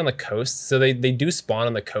like being on the coast. So they do spawn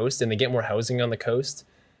on the coast and they get more housing on the coast.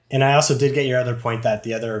 And I also did get your other point that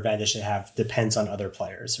the other advantage they have depends on other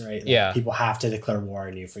players, right? Yeah. People have to declare war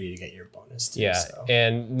on you for you to get your bonus too. Yeah. So.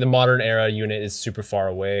 And the modern era unit is super far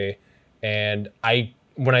away. And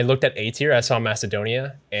when I looked at A tier, I saw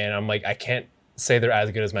Macedonia and I'm like, I can't say they're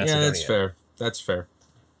as good as Macedonia. Yeah, that's fair.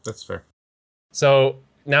 So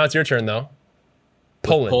now it's your turn, though.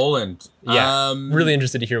 Poland. Yeah. Really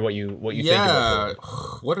interested to hear what you think about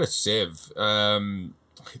Poland. What a civ.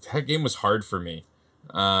 That game was hard for me.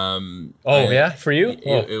 For you?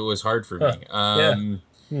 It was hard for me.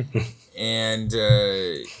 And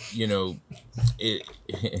it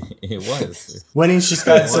was. Winning's just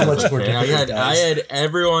got so much more difficult. I had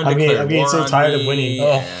everyone. I'm getting so tired of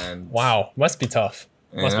winning. Wow, must be tough.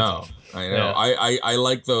 I know. Yeah. I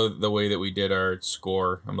like the way that we did our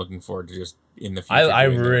score. I'm looking forward to just in the future. I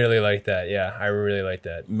really like that. Yeah, I really like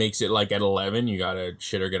that. Makes it like at 11, you gotta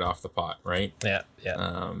shit or get off the pot, right? Yeah.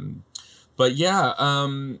 But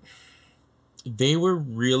they were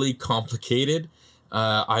really complicated.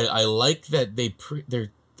 I like that they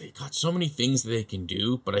got so many things that they can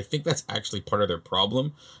do, but I think that's actually part of their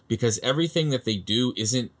problem because everything that they do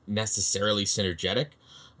isn't necessarily synergetic.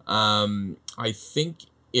 I think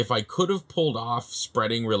if I could have pulled off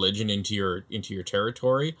spreading religion into your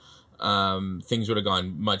territory, things would have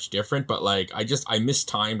gone much different. But like I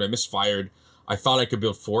mistimed, I misfired. I thought I could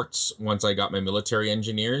build forts once I got my military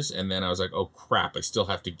engineers, and then I was like, oh crap, I still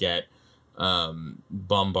have to get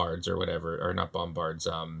bombards or whatever, or not bombards,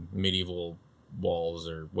 medieval walls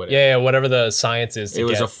or whatever. Yeah, whatever the science is. It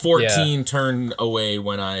was a 14 turn away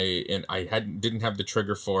when I didn't have the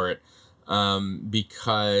trigger for it.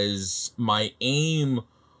 Because my aim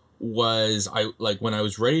was when I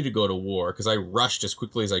was ready to go to war, because I rushed as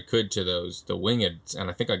quickly as I could to the wingeds, and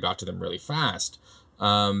I think I got to them really fast.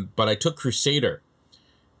 But I took Crusader,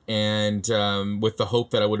 and with the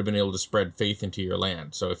hope that I would have been able to spread faith into your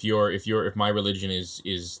land. So if my religion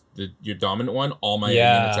is your dominant one, all my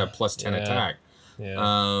units have plus 10 attack.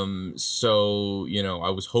 Yeah. So I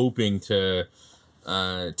was hoping to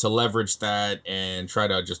leverage that and try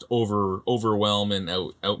to just overwhelm and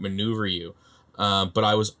outmaneuver you. But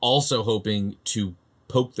I was also hoping to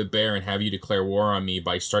poke the bear and have you declare war on me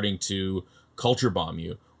by starting to culture bomb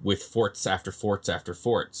you with forts after forts after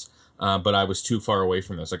forts. But I was too far away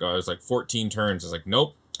from this. I was 14 turns. I was like,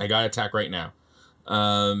 nope, I got to attack right now.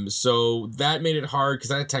 So that made it hard because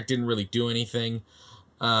that attack didn't really do anything.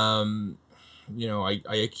 I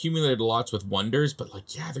accumulated lots with wonders, but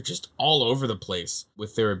they're just all over the place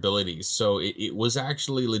with their abilities. So it was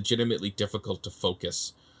actually legitimately difficult to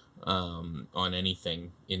focus on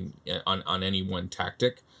anything on any one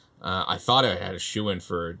tactic. I thought I had a shoo-in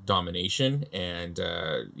for domination, and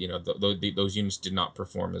those units did not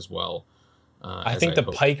perform as well. I think the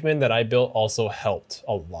pikemen that I built also helped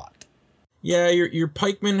a lot. Yeah, your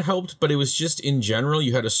pikemen helped, but it was just in general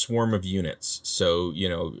you had a swarm of units, so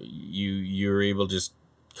you were able to just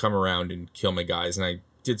come around and kill my guys, and I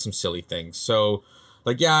did some silly things. So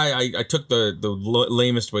Like, yeah, I took the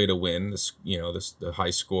lamest way to win, the high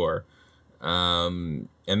score, and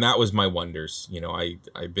that was my wonders.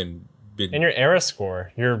 I've been And your era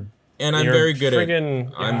score, I'm you're very good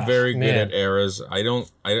friggin', I'm very good man. at eras.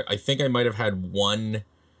 I think I might have had one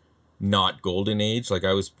not golden age. Like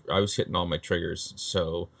I was hitting all my triggers.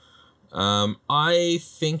 So I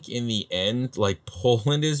think in the end, like,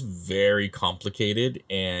 Poland is very complicated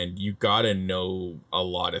and you gotta know a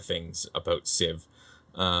lot of things about Civ.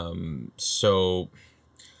 So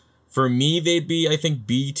for me, they'd be, I think,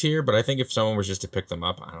 B tier, but I think if someone was just to pick them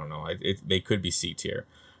up, I don't know, they could be C tier.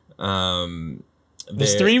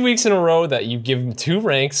 There's 3 weeks in a row that you give them 2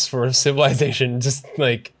 ranks for Civilization. Just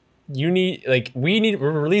like we're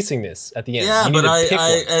releasing this at the end. Yeah, but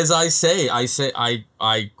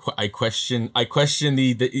I question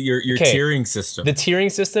your tiering system. The tiering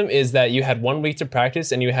system is that you had 1 week to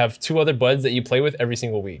practice and you have 2 other buds that you play with every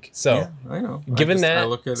single week. So yeah, I know. Given that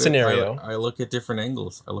scenario, I look at different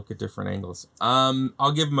angles. I'll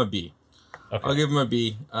give them a B. Okay. I'll give them a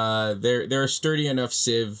B. They're a sturdy enough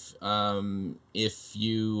Civ. If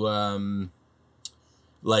you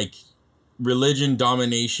like religion,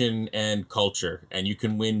 domination, and culture, and you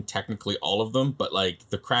can win technically all of them, but like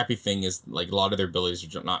the crappy thing is like a lot of their abilities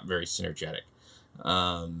are not very synergetic.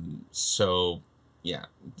 So yeah,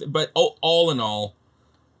 but all in all,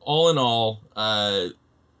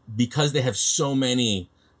 because they have so many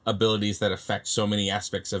abilities that affect so many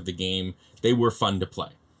aspects of the game, they were fun to play.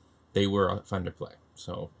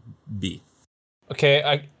 So B. Okay,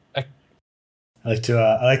 I like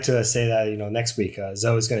to say that next week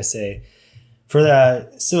Zoe's going to say for the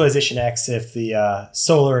Civilization X, if the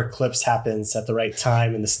solar eclipse happens at the right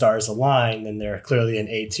time and the stars align, then they're clearly an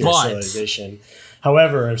A tier civilization.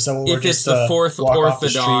 However, if someone were it's the fourth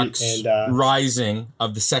orthodox and rising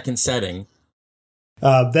of the second setting,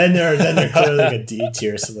 then they're clearly like a D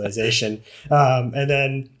tier civilization. And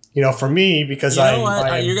then for me, because I'm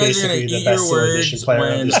basically the best Civilization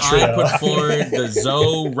player of this trio. I put forward the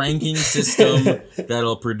Zoe ranking system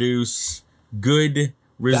that'll produce good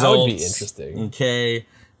results. That would be interesting. Okay.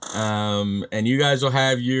 And you guys will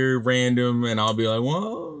have your random, and I'll be like,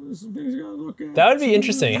 well, there's some things you gotta look at. That would be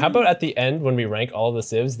interesting. How about at the end when we rank all the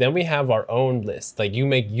civs, then we have our own list. Like you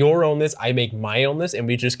make your own list, I make my own list, and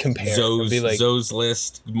we just compare. Zoe's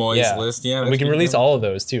list, Moy's list. Yeah. And we can release all of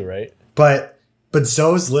those too, right? But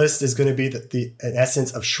Zoe's list is going to be the an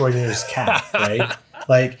essence of Schrodinger's cat, right?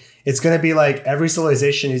 Like it's going to be like every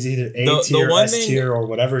civilization is either A tier, S tier, or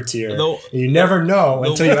whatever tier. You never know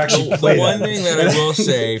until you actually play. The one thing that I will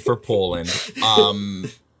say for Poland,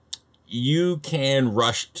 you can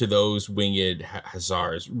rush to those winged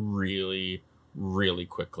hussars really, really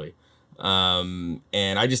quickly, and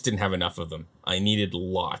I just didn't have enough of them. I needed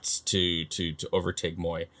lots to overtake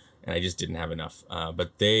Moy, and I just didn't have enough.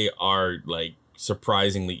 But they are like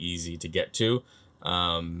surprisingly easy to get to,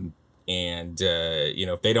 and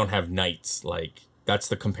if they don't have knights, like that's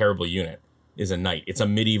the comparable unit is a knight. It's a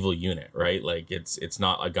medieval unit, right? Like it's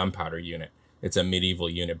not a gunpowder unit, it's a medieval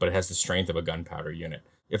unit, but it has the strength of a gunpowder unit.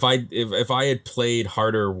 If I had played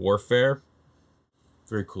harder warfare,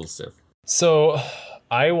 very cool Civ. So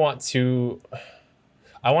I want to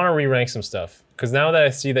re-rank some stuff because now that I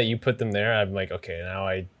see that you put them there, I'm like, okay, now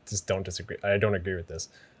I just don't disagree. I don't agree with this.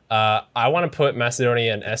 I want to put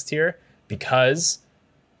Macedonia in S tier because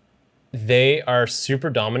they are super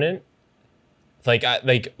dominant. Like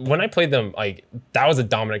when I played them, like that was a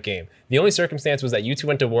dominant game. The only circumstance was that you two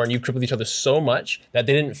went to war and you crippled each other so much that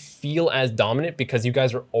they didn't feel as dominant because you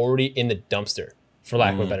guys were already in the dumpster, for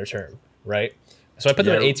lack of a better term, right? So I put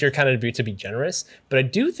them in A tier kind of to be generous, but I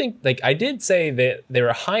do think, like I did say that they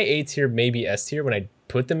were high A tier, maybe S tier when I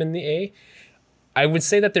put them in the A. I would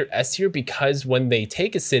say that they're S tier because when they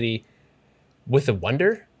take a city with a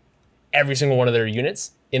wonder, every single one of their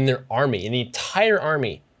units in their army, in the entire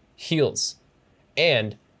army, heals.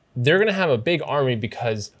 And they're going to have a big army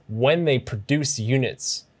because when they produce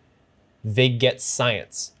units, they get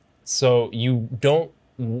science. So you don't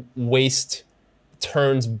waste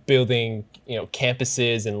turns building,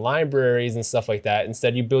 campuses and libraries and stuff like that.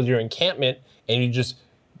 Instead, you build your encampment and you just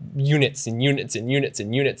units and units and units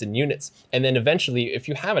and units and units. And then eventually, if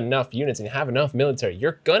you have enough units and you have enough military,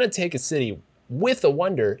 you're going to take a city with a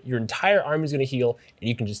wonder. Your entire army is going to heal and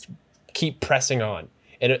you can just keep pressing on.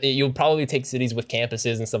 And you'll probably take cities with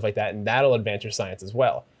campuses and stuff like that, and that'll advance your science as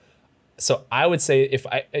well. So I would say if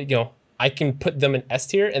I can put them in S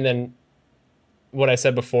tier, and then what I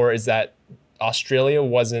said before is that Australia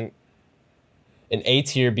wasn't an A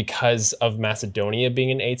tier because of Macedonia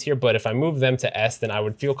being an A tier, but if I move them to S, then I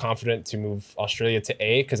would feel confident to move Australia to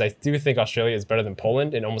A, because I do think Australia is better than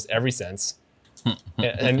Poland in almost every sense.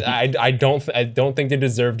 And I don't think they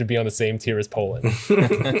deserve to be on the same tier as Poland.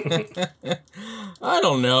 I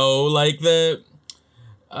don't know. Like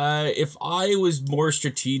if I was more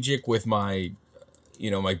strategic with my,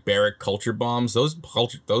 my barrack culture bombs, those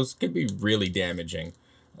could be really damaging.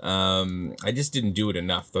 I just didn't do it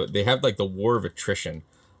enough. They have like the war of attrition.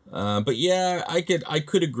 But yeah, I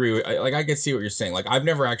could agree with, I could see what you're saying. Like, I've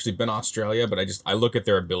never actually been to Australia, but I look at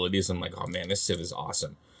their abilities and I'm like, oh man, this Civ is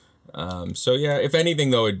awesome. So yeah, if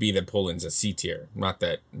anything though, it'd be that Poland's a C tier. Not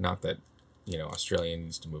that, Australia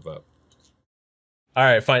needs to move up. All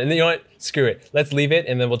right, fine. And then you know what? Screw it. Let's leave it,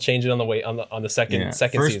 and then we'll change it on the second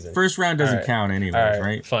season. First round doesn't count anyways,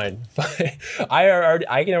 right? Fine.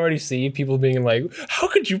 I can already see people being like, how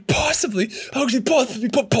could you possibly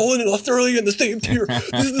put Poland and Australia in the same tier?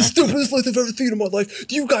 This is the stupidest list I've ever seen in my life.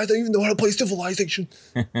 Do you guys don't even know how to play Civilization?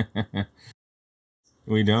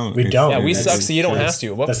 We don't. Yeah, we suck, so you don't have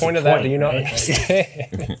to. What point of that do you not understand?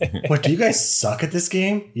 What, do you guys suck at this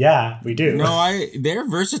game? Yeah, we do. No, they're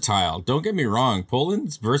versatile. Don't get me wrong.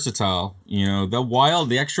 Poland's versatile.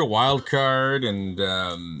 The extra wild card and,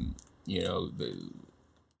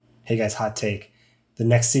 Hey guys, hot take. The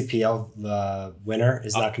next CPL, the winner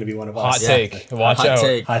is not going to be one of us. Hot take. Watch out.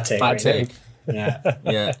 Hot take. Hot take. Yeah.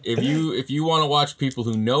 Yeah. If you want to watch people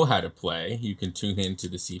who know how to play, you can tune into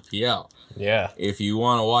the CPL. Yeah. If you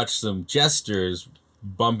want to watch some jesters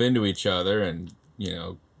bump into each other and,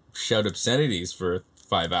 shout obscenities for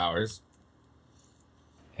 5 hours.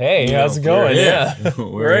 Hey, how's it going? Yeah.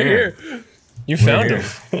 We're right here. You found him.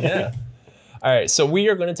 Yeah. All right, so we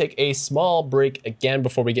are going to take a small break again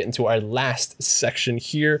before we get into our last section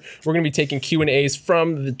here. We're going to be taking Q&As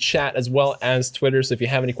from the chat as well as Twitter. So if you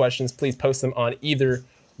have any questions, please post them on either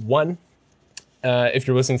one. If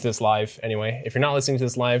you're listening to this live, anyway. If you're not listening to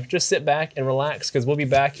this live, just sit back and relax because we'll be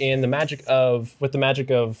back with the magic of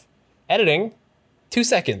editing. 2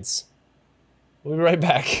 seconds. We'll be right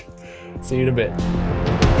back. See you in a bit.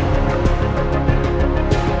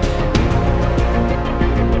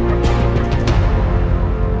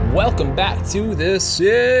 Welcome back to the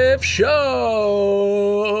Civ Show.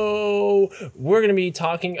 We're going to be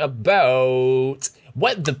talking about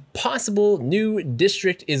what the possible new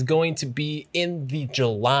district is going to be in the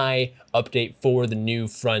July update for the new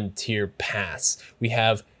Frontier Pass. We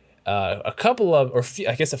have a few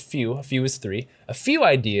is 3, a few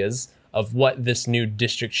ideas of what this new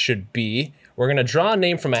district should be. We're going to draw a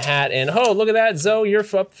name from a hat, and look at that, Zoe, you're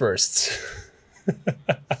up first.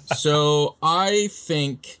 So I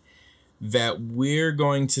think that we're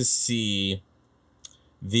going to see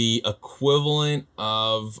the equivalent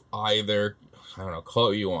of either, I don't know, call it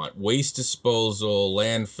what you want, waste disposal,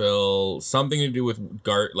 landfill, something to do with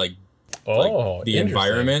the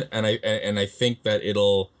environment, and I think that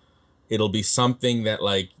it'll be something that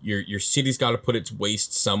like your city's got to put its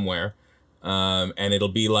waste somewhere, and it'll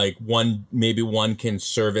be like one can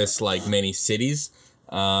service like many cities,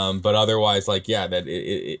 but otherwise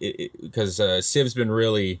because Civ's been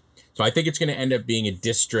really. So I think it's going to end up being a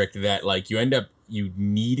district that like you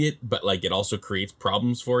need it, but like it also creates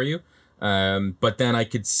problems for you. But then I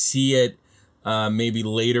could see it maybe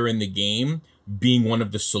later in the game being one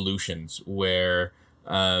of the solutions where,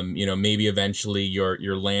 maybe eventually your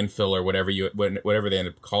landfill or whatever they end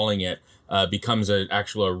up calling it becomes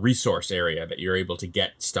a resource area that you're able to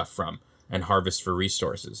get stuff from and harvest for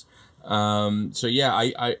resources. So yeah,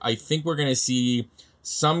 I think we're going to see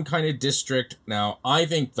some kind of district. Now, I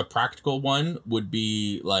think the practical one would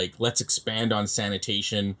be like, let's expand on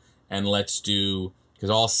sanitation and because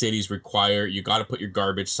all cities require, you got to put your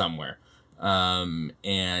garbage somewhere. It's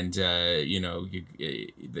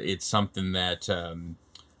something that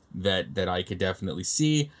I could definitely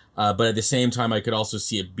see. But at the same time, I could also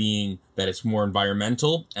see it being that it's more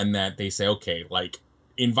environmental and that they say, okay, like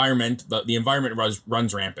the environment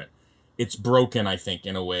runs rampant. It's broken, I think,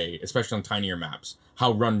 in a way, especially on tinier maps,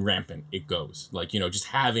 how run rampant it goes. Like, just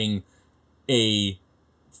having a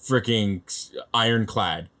freaking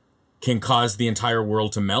ironclad can cause the entire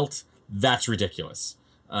world to melt. That's ridiculous.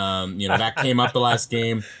 That came up the last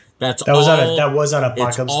game. That was on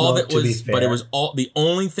Apocalypse mode, to be fair. But it was the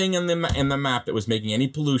only thing in the map that was making any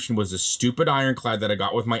pollution was the stupid ironclad that I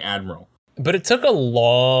got with my Admiral. But it took a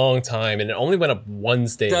long time, and it only went up one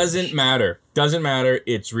stage. Doesn't matter.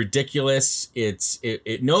 It's ridiculous.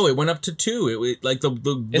 It went up to 2.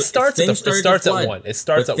 It starts at 1. It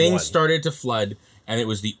starts at 1. Things started to flood, and it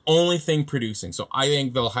was the only thing producing. So I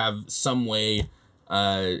think they'll have some way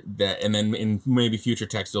that, and then in maybe future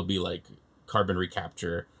text there'll be like carbon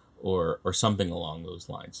recapture or something along those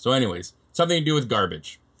lines. So anyways, something to do with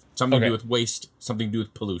garbage, something to do with waste, something to do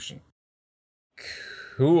with pollution.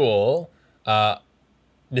 Cool.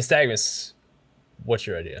 Nystagmus, what's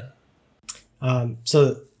your idea?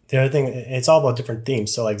 So the other thing, it's all about different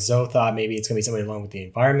themes. So like Zoe thought maybe it's going to be something along with the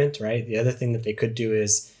environment, right? The other thing that they could do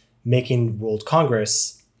is making World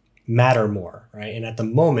Congress matter more, right? And at the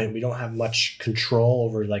moment, we don't have much control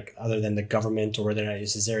over, like, other than the government or whether or not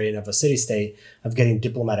it's Caesarian of a city state, of getting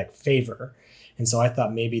diplomatic favor. And so I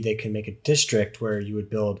thought maybe they can make a district where you would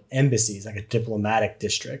build embassies, like a diplomatic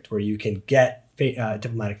district where you can get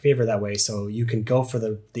diplomatic favor that way. So you can go for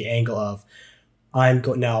the angle of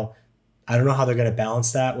now. I don't know how they're going to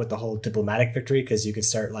balance that with the whole diplomatic victory, because you could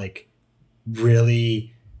start like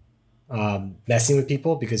really messing with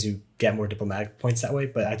people because you get more diplomatic points that way.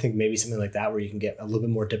 But I think maybe something like that where you can get a little bit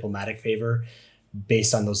more diplomatic favor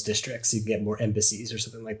based on those districts. You can get more embassies or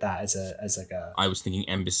something like that as like a. I was thinking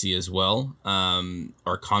embassy as well,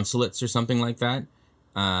 or consulates or something like that.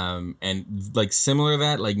 And like similar to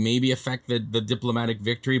that, like maybe affect the diplomatic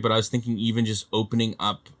victory, but I was thinking even just opening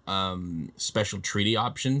up special treaty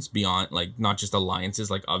options beyond, like, not just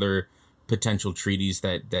alliances, like other potential treaties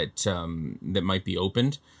that might be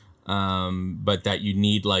opened, but that you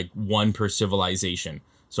need like one per civilization.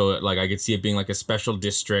 So like I could see it being like a special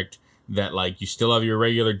district that, like, you still have your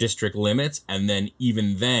regular district limits, and then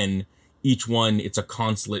even then each one, it's a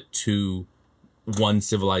consulate to one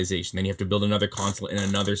civilization. Then you have to build another consulate in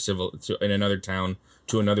another town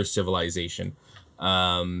to another civilization.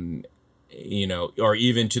 Or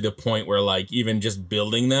even to the point where, like, even just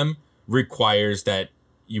building them requires that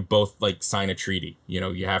you both like sign a treaty.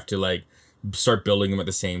 You have to like start building them at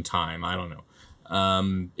the same time. I don't know.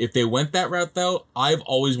 If they went that route though, I've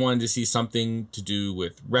always wanted to see something to do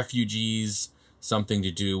with refugees, something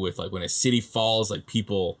to do with like when a city falls, like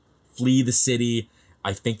people flee the city.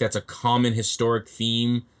 I think that's a common historic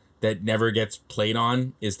theme that never gets played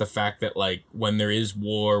on, is the fact that, like, when there is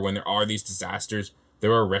war, when there are these disasters,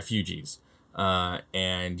 there are refugees.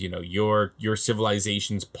 And your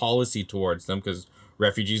civilization's policy towards them, because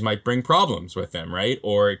refugees might bring problems with them, right?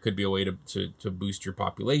 Or it could be a way to boost your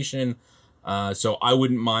population. So I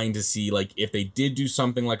wouldn't mind to see, like, if they did do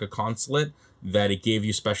something like a consulate, that it gave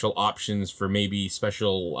you special options for maybe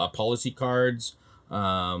special policy cards,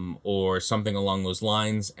 or something along those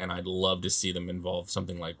lines, and I'd love to see them involve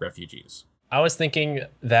something like refugees. I was thinking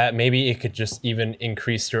that maybe it could just even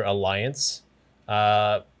increase your alliance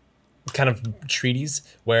kind of treaties,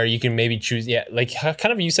 where you can maybe choose, like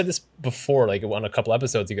kind of, you said this before, like on a couple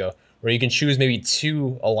episodes ago, where you can choose maybe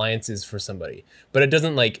 2 alliances for somebody, but it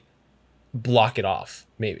doesn't like block it off,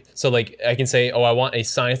 maybe. So like I can say, I want a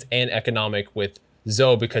science and economic with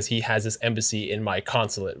Zoe because he has this embassy in my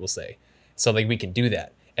consulate, we'll say. So like we can do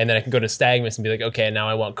that. And then I can go to Stagmus and be like, okay, now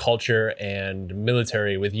I want culture and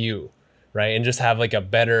military with you, right? And just have like a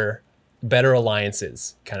better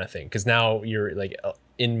alliances kind of thing, because now you're like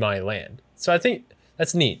in my land. So I think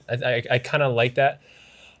that's neat. I kind of like that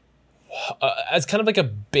as kind of like a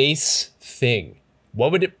base thing.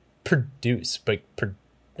 What would it produce? Like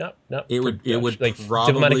it would like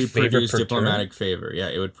probably produce diplomatic favor. Yeah,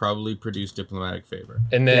 it would probably produce diplomatic favor.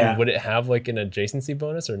 And then would it have like an adjacency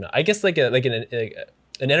bonus or not? I guess like an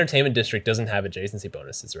entertainment district doesn't have adjacency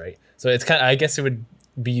bonuses, right? So it's kind of, I guess it would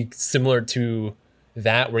be similar to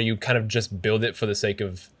that, where you kind of just build it for the sake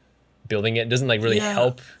of building it. It doesn't like really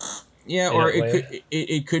help. Yeah, or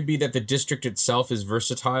it could be that the district itself is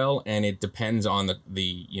versatile, and it depends on the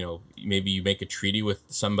maybe you make a treaty with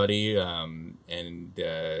somebody, and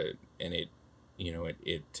it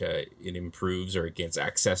it improves, or it gets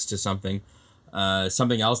access to something.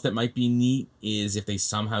 Something else that might be neat is if they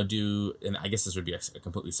somehow do, and I guess this would be a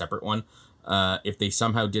completely separate one, if they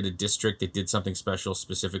somehow did a district that did something special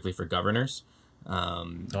specifically for governors.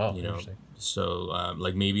 So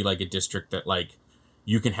like maybe like a district that like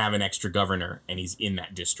you can have an extra governor and he's in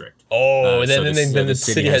that district. Then the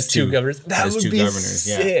city has 2 governors. That would be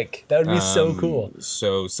sick. That would be so cool.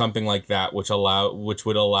 So something like that, which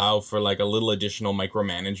would allow for like a little additional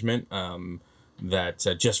micromanagement. That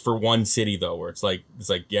just for one city though, where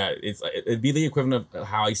it'd be the equivalent of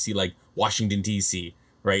how I see like Washington D.C.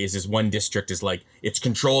 Right? Is this one district is like it's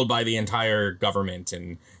controlled by the entire government,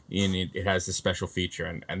 and it has this special feature,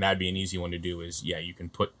 and that'd be an easy one to do. Is you can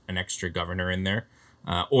put an extra governor in there.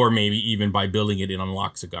 Or maybe even by building it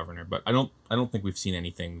unlocks a governor, but I don't think we've seen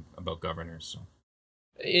anything about governors. So.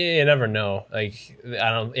 You never know. Like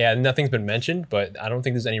nothing's been mentioned, but I don't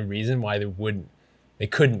think there's any reason why they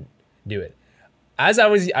couldn't do it. As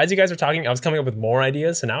you guys were talking, I was coming up with more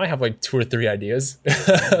ideas, so now I have like 2 or 3 ideas.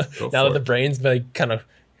 Now that the brain's like kind of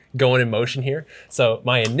going in motion here. So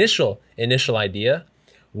my initial idea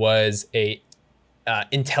was a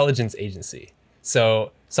intelligence agency.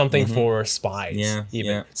 So something for spies. Yeah,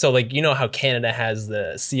 even. yeah. So like, you know how Canada has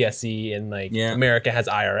the CSE and like America has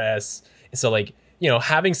IRS. So like, you know,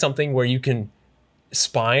 having something where you can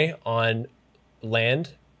spy on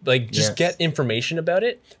land, like just get information about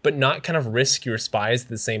it, but not kind of risk your spies at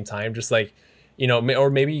the same time. Just like, you know, or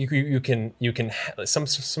maybe you can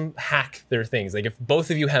some hack their things. Like if both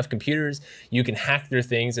of you have computers, you can hack their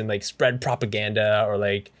things and like spread propaganda or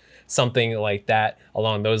like something like that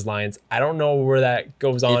along those lines. I don't know where that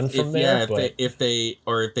goes on from there. Yeah, but if they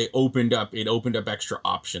opened up extra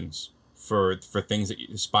options for things that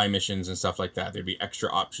spy missions and stuff like that. There'd be extra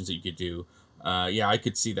options that you could do. Yeah, I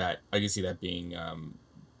could see that. I could see that being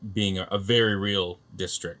a very real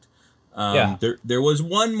district. There was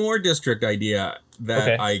one more district idea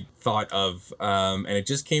that I thought of, and it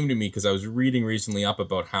just came to me because I was reading recently up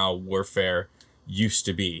about how warfare used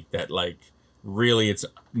to be. That like really, it's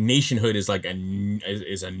nationhood is like a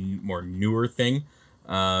more newer thing,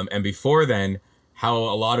 and before then, how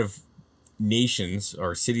a lot of nations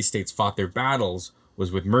or city states fought their battles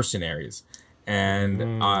was with mercenaries. And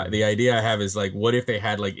the idea I have is like, what if they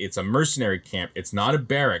had like, it's a mercenary camp, it's not a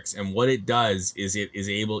barracks, and what it does is it is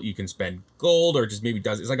able, you can spend gold or just maybe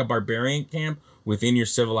it's like a barbarian camp within your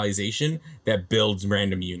civilization that builds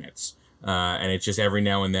random units, and it's just every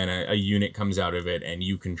now and then a unit comes out of it and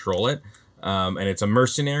you control it, and it's a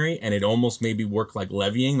mercenary, and it almost maybe work like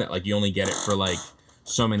levying, that like you only get it for like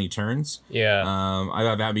so many turns. I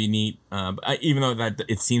thought that'd be neat, even though that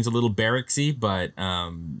it seems a little barracksy, but I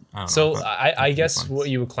don't know. I guess what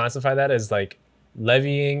you would classify that as like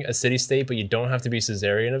levying a city state, but you don't have to be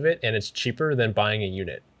Caesarian of it, and it's cheaper than buying a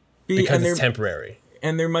unit because it's temporary.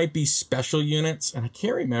 And there might be special units, and I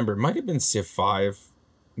can't remember, it might have been Civ 5,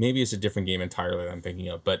 maybe it's a different game entirely that I'm thinking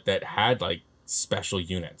of, but that had like special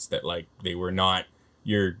units that like they were not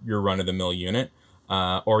your run-of-the-mill unit.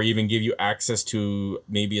 Or even give you access to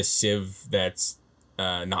maybe a Civ that's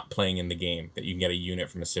not playing in the game, that you can get a unit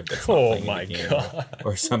from a Civ that's not playing in the game,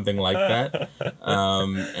 or something like that.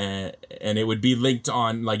 And it would be linked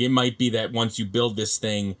on, like, it might be that once you build this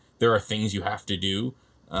thing, there are things you have to do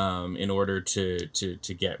in order to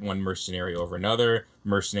get one mercenary over another.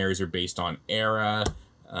 Mercenaries are based on era,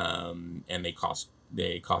 and they cost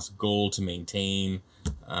gold to maintain.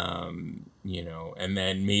 You know, and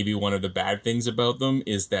then maybe one of the bad things about them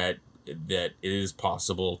is that it is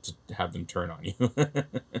possible to have them turn on you.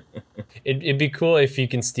 It'd be cool if you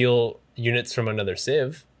can steal units from another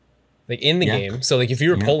Civ, like in the game. So like if you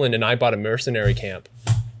were Poland and I bought a mercenary camp,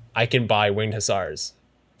 I can buy winged hussars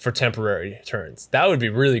for temporary turns. That would be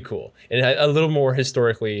really cool, and a little more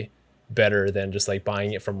historically better than just like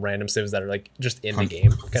buying it from random Civs that are like just in the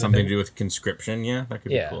game. Something to do with conscription. Yeah, that could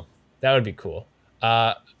be cool. That would be cool.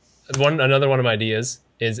 Another one of my ideas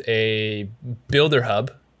is a builder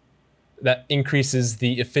hub that increases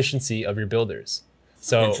the efficiency of your builders.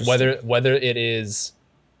 So whether it is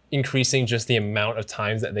increasing just the amount of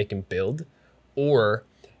times that they can build, or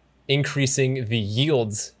increasing the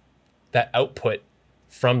yields that output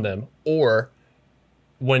from them, or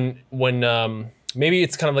when maybe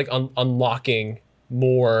it's kind of like unlocking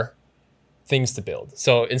more things to build.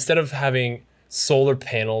 So instead of having solar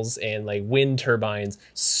panels and like wind turbines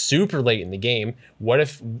super late in the game, what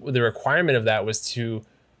if the requirement of that was to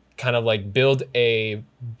kind of like build a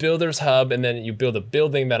builder's hub, and then you build a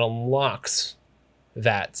building that unlocks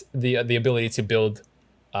that the ability to build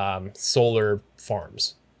solar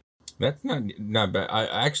farms. That's not bad.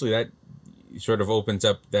 Actually, that sort of opens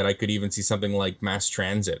up that I could even see something like mass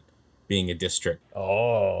transit being a district.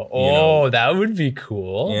 That would be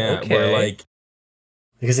cool. Yeah, where like,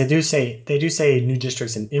 because they do say new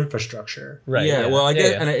districts and infrastructure. Right. Yeah. Well, I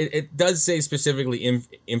guess, and it does say specifically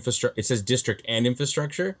infrastructure. It says district and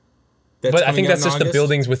infrastructure. But I think that's just the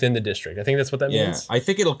buildings within the district. I think that's what that means. I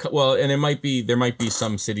think and there might be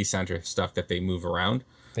some city center stuff that they move around.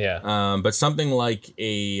 Yeah. But something like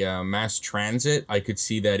a mass transit, I could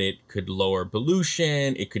see that it could lower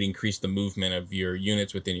pollution. It could increase the movement of your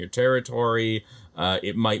units within your territory.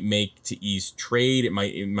 It might make to ease trade. It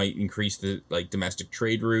might increase the like domestic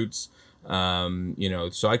trade routes.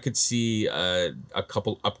 So I could see a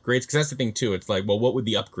couple upgrades, because that's the thing too. It's like, well, what would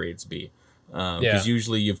the upgrades be? Because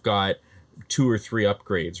usually you've got 2 or 3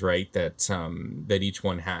 upgrades, right? That each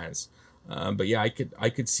one has. But yeah, I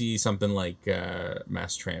could see something like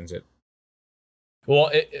mass transit.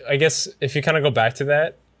 Well, I guess if you kind of go back to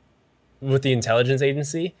that with the intelligence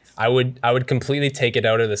agency, I would completely take it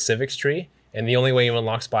out of the civics tree, and the only way you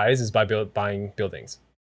unlock spies is by buying buildings.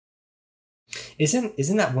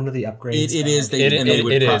 Isn't that one of the upgrades? It is. Is.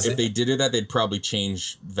 If they did that, they'd probably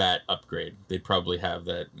change that upgrade. They'd probably have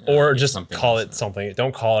that, or just call it something.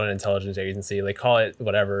 Don't call it an intelligence agency. Like, call it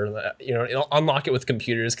whatever. Unlock it with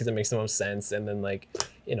computers because it makes the most sense, and then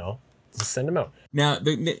just send them out. Now,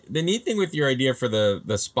 the neat thing with your idea for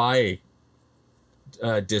the spy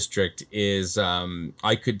district is,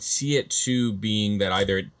 I could see it too being that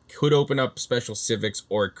either it could open up special civics,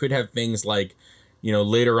 or it could have things like,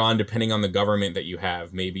 later on, depending on the government that you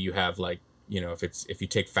have, maybe you have if you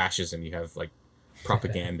take fascism, you have like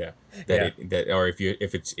propaganda or if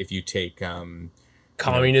you take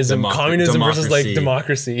communism versus like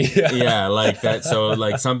democracy. Yeah, like that. So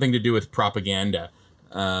like something to do with propaganda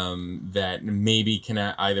that maybe can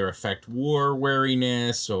either affect war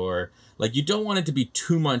wariness, or like you don't want it to be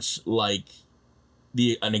too much like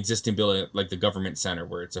an existing bill, like the government center,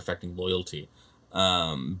 where it's affecting loyalty.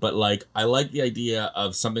 But like, I like the idea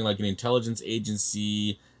of something like an intelligence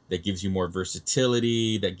agency that gives you more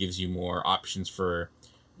versatility, that gives you more options for,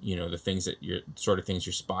 the things that your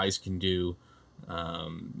spies can do.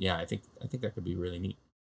 I think that could be really neat.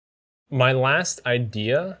 My last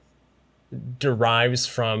idea derives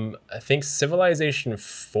from, I think, Civilization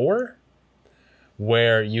 4,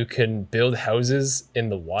 where you can build houses in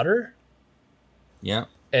the water. Yeah.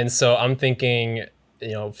 And so I'm thinking,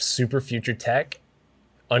 super future tech,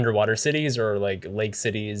 underwater cities, or like lake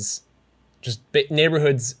cities, just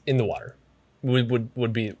neighborhoods in the water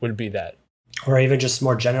would be that. Or even just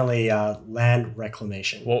more generally, land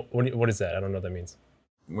reclamation. Well, what is that? I don't know what that means.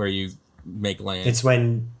 Where you make land. It's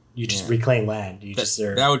when you just reclaim land.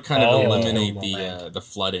 That would kind of eliminate the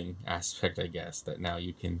flooding aspect, I guess. That now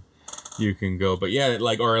you can go, but yeah,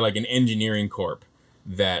 or an engineering corp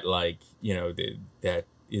that that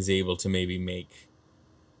is able to maybe make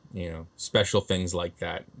special things like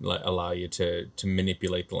that, allow you to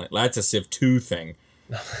manipulate the land. That's a Civ 2 thing.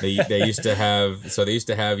 They used to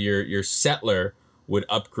have your settler would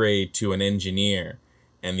upgrade to an engineer,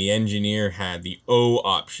 and the engineer had the O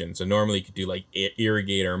option. So normally you could do like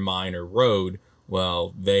irrigate or mine or road.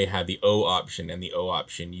 Well, they had the O option, and the O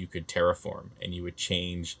option you could terraform, and you would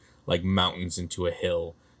change like mountains into a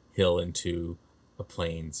hill into a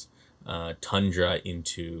plains, tundra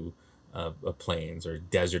into a plains, or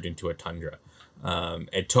desert into a tundra.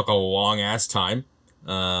 It took a long ass time,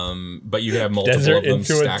 but you could have multiple desert of them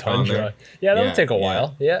into stack a tundra. on there. Yeah, that would take a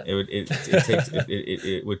while. Yeah,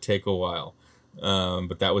 it would take a while,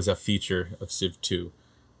 but that was a feature of Civ 2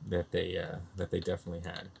 that they definitely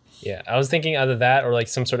had. Yeah, I was thinking either that or like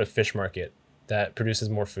some sort of fish market that produces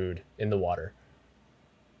more food in the water.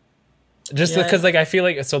 Just because, I feel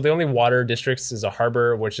like, so the only water districts is a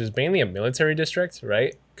harbor, which is mainly a military district,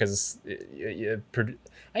 right? Because I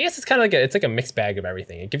guess it's kind of like it's like a mixed bag of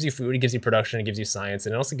everything. It gives you food, it gives you production, it gives you sance,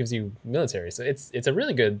 and it also gives you military. So it's a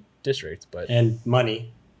really good district, and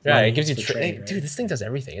money. Yeah, it gives you trade, right? Dude, this thing does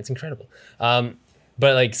everything. It's incredible. But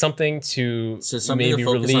like something to maybe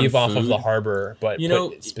relieve off of the harbor, but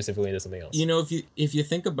put specifically into something else. If you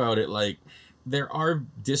think about it, like there are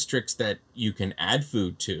districts that you can add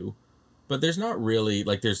food to. But there's not really,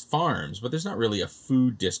 there's farms, but there's not really a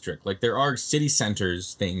food district. Like, there are city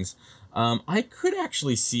centers things. I could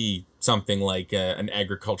actually see something like an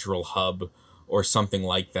agricultural hub or something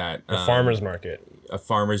like that. A farmer's market. A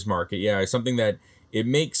farmer's market, yeah. Something that it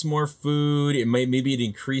makes more food. Maybe it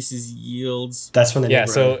increases yields. That's when the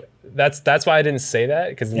neighborhood. So that's why I didn't say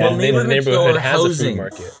that, because the neighborhood has a food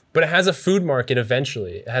market. But it has a food market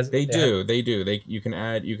eventually. They do. You can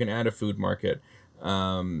add a food market.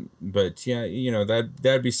 But yeah,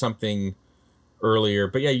 that'd be something earlier.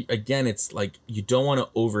 But yeah, again, it's like you don't want to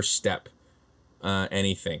overstep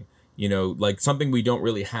anything. Like something we don't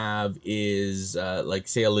really have is like,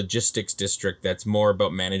 say, a logistics district that's more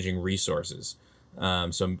about managing resources.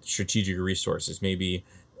 Some strategic resources. Maybe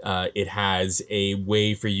it has a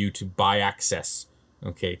way for you to buy access,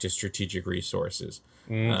 to strategic resources.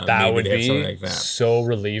 That would be like that. So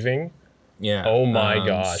relieving. Yeah. Oh my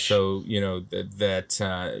gosh. So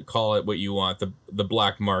that call it what you want, the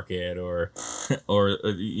black market or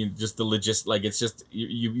just the like it's just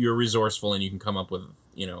you're resourceful and you can come up with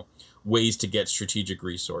ways to get strategic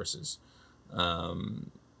resources.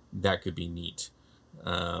 That could be neat.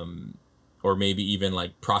 Or maybe even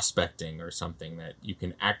like prospecting or something that you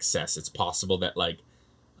can access. It's possible that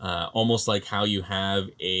almost like how you have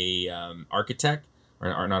a architect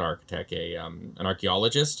or not architect, an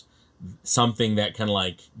archaeologist. Something that can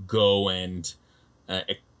go and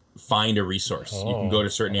find a resource. You can go to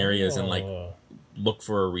certain areas and look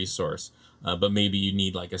for a resource, but maybe you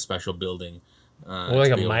need a special building Or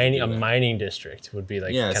like a mining district would be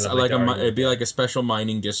like yes, kind of like it'd be like a special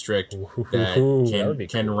mining district that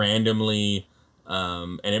can randomly,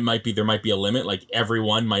 and there might be a limit. Like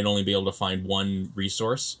everyone might only be able to find one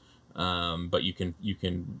resource, but you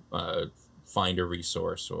can find a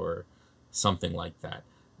resource or something like that.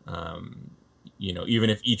 Even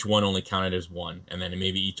if each one only counted as one, and then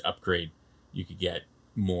maybe each upgrade you could get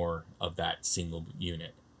more of that single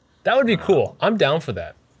unit. That would be cool. I'm down for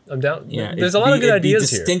that. I'm down. Yeah, there's a lot of good ideas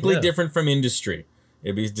here. Distinctly different from industry.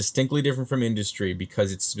 It'd be distinctly different from industry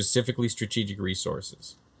because it's specifically strategic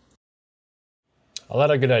resources. A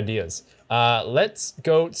lot of good ideas. Let's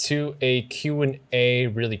go to a Q&A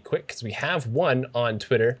really quick because we have one on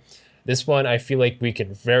Twitter. This one, I feel like we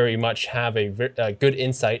could very much have a good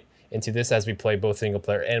insight into this as we play both single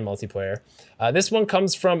player and multiplayer. This one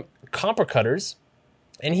comes from Copper Cutters,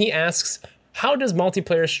 and he asks, how does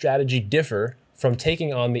multiplayer strategy differ from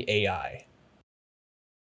taking on the AI?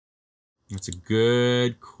 That's a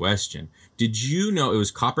good question. Did you know it was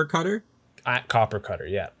Copper Cutter? At Copper Cutter,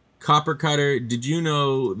 yeah. Copper Cutter, did you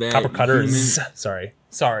know that Copper Cutters. Sorry.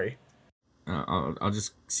 I'll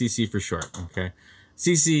just CC for short, okay?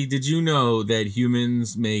 CC, did you know that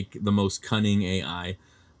humans make the most cunning AI?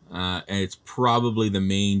 And it's probably the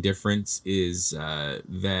main difference is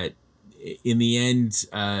that in the end,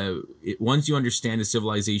 once you understand a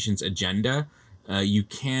civilization's agenda, you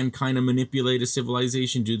can kind of manipulate a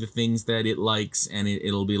civilization, do the things that it likes, and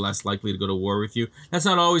it'll be less likely to go to war with you. That's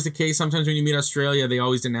not always the case. Sometimes when you meet Australia, they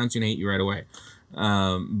always denounce you and hate you right away.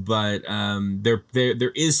 But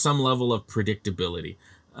there is some level of predictability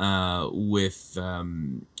with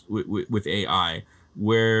AI,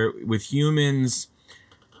 where with humans,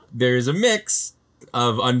 there's a mix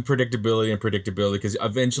of unpredictability and predictability because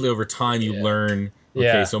eventually over time you learn.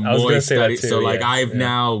 Okay, so more study. So like I've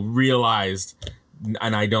now realized,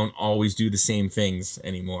 and I don't always do the same things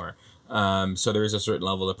anymore. So there is a certain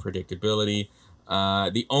level of predictability.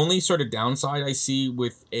 The only sort of downside I see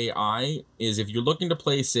with AI is if you're looking to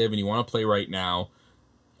play Civ and you want to play right now,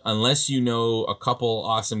 unless you know a couple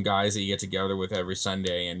awesome guys that you get together with every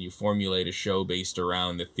Sunday and you formulate a show based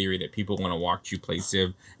around the theory that people want to watch you play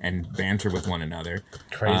Civ and banter with one another.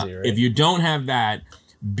 Crazy, right? If you don't have that,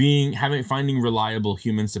 finding reliable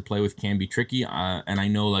humans to play with can be tricky. And I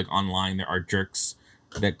know like online there are jerks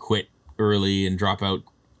that quit early and drop out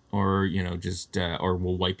or, or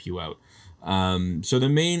will wipe you out. So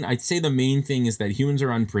I'd say the main thing is that humans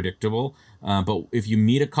are unpredictable. But if you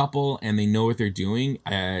meet a couple and they know what they're doing,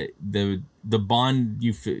 the bond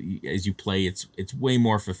as you play, it's way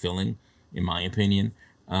more fulfilling, in my opinion,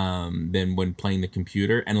 than when playing the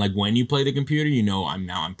computer. And like when you play the computer,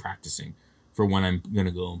 I'm practicing for when I'm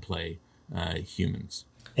gonna go and play humans.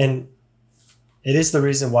 And it is the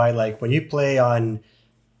reason why, like when you play on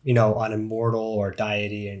Immortal or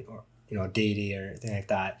Deity or Deity or anything like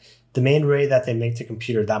that, the main way that they make the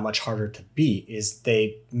computer that much harder to beat is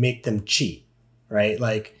they make them cheat, right?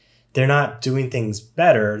 Like they're not doing things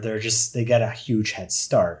better. They get a huge head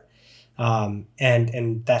start.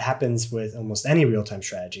 And that happens with almost any real-time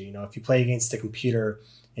strategy. If you play against the computer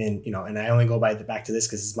and I only go back to this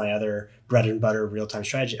because it's my other bread and butter real-time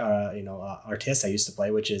strategy, RTS I used to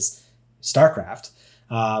play, which is StarCraft.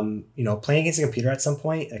 Playing against a computer at some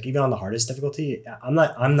point, like even on the hardest difficulty, I'm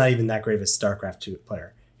not even that great of a StarCraft 2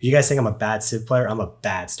 player. If you guys think I'm a bad Civ player, I'm a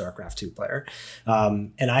bad StarCraft 2 player.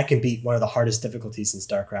 And I can beat one of the hardest difficulties in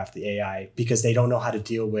StarCraft, the AI, because they don't know how to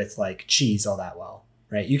deal with like cheese all that well,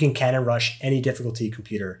 right? You can cannon rush any difficulty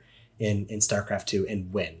computer in StarCraft 2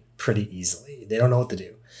 and win pretty easily. They don't know what to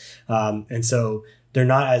do. And so they're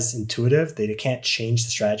not as intuitive. They can't change the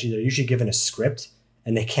strategy. They're usually given a script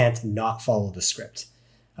and they can't not follow the script.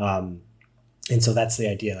 And so that's the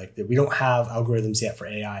idea. Like we don't have algorithms yet for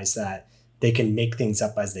AIs that they can make things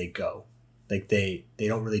up as they go. Like they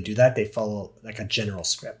don't really do that. They follow like a general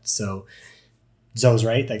script. So Zoe's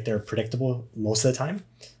right. Like they're predictable most of the time.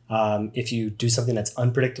 If you do something that's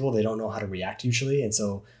unpredictable, they don't know how to react usually. And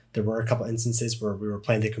so there were a couple instances where we were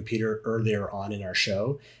playing the computer earlier on in our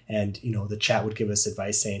show, and the chat would give us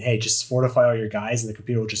advice saying, "Hey, just fortify all your guys," and the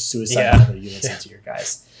computer will just suicide all the units into your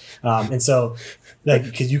guys. And so, like,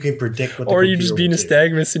 because you can predict what. Or you just be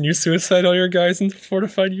nystagmus and you suicide all your guys into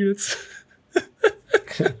fortified units.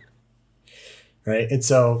 Right, and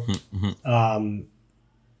so,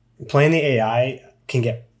 playing the AI can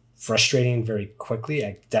get frustrating very quickly.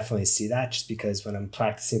 I definitely see that just because when I'm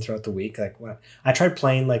practicing throughout the week, like when I tried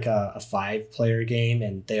playing like a 5-player game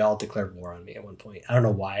and they all declared war on me at one point. I don't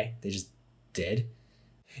know why, they just did.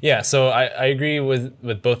 Yeah, so I agree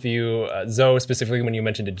with both of you. Zoe, specifically when you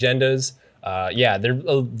mentioned agendas, Yeah,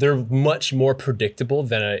 they're much more predictable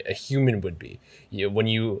than a human would be. When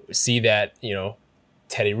you see that,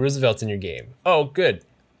 Teddy Roosevelt's in your game. Oh, good.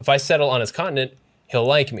 If I settle on his continent, he'll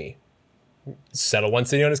like me. Settle one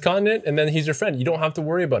city on his continent, and then he's your friend. You don't have to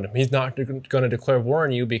worry about him. He's not going to declare war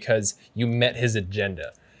on you because you met his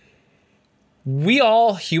agenda. We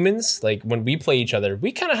all humans, like when we play each other,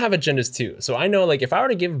 we kind of have agendas too. So I know, like, if I were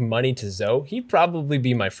to give money to Zoe, he'd probably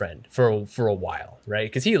be my friend for a while, right?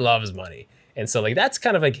 Because he loves money. And so, like, that's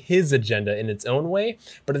kind of like his agenda in its own way.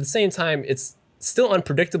 But at the same time, it's still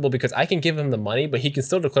unpredictable because I can give him the money, but he can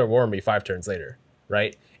still declare war on me 5 turns later,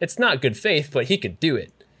 right? It's not good faith, but he could do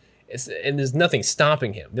it. And there's nothing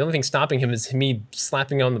stopping him. The only thing stopping him is me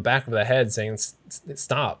slapping on the back of the head saying,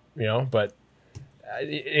 stop, But,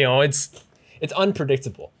 it's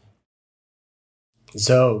unpredictable.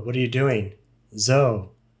 Zoe, what are you doing? Zoe.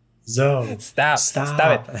 Stop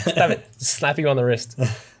it. Slap you on the wrist.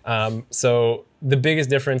 So the biggest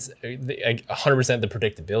difference, 100% the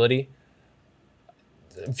predictability.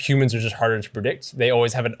 Humans are just harder to predict. They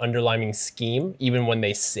always have an underlying scheme, even when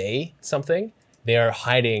they say something. They are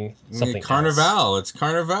hiding something Carnival. else. It's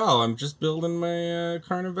Carnival. I'm just building my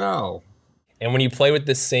Carnival. And when you play with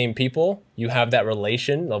the same people, you have that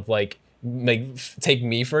relation of like take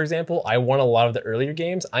me, for example. I won a lot of the earlier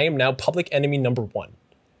games. I am now public enemy number 1.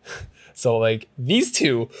 So like these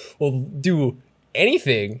two will do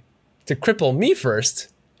anything to cripple me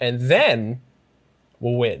first, and then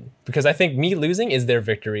we'll win. Because I think me losing is their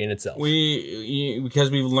victory in itself. Because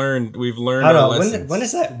we've learned I don't our know. lessons.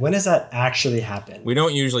 When does that actually happen? We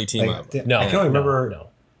don't usually team up. No, I can only remember. No.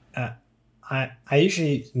 I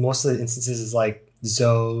usually, most of the instances is like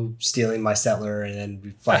Zoe stealing my settler and then we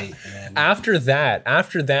fight. And then... After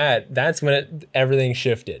that, that's when everything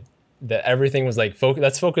shifted. That everything was like,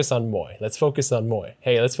 let's focus on Moy. Let's focus on Moy.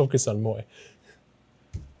 Hey, let's focus on Moy.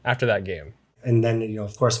 After that game. And then,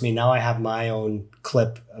 of course, now I have my own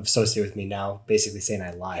clip associated with me now, basically saying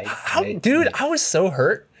I lied. Right? Dude, I was so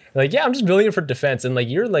hurt. Like, yeah, I'm just building it for defense. And like,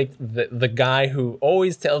 you're like the guy who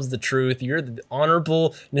always tells the truth. You're the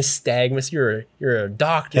honorable nystagmus. You're a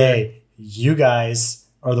doctor. Hey, you guys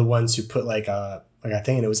are the ones who put like a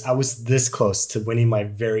thing. And I was this close to winning my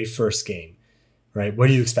very first game. Right? What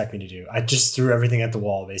do you expect me to do? I just threw everything at the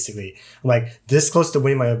wall, basically. I'm like this close to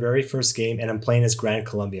winning my very first game, and I'm playing as Gran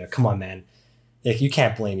Colombia. Come on, man. You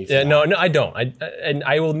can't blame me for that. No, I don't. And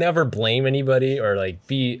I will never blame anybody or like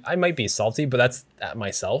I might be salty, but that's at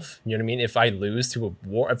myself. You know what I mean? If I lose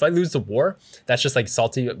the war, that's just like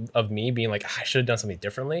salty of me being like, I should have done something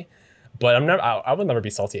differently. But I will never be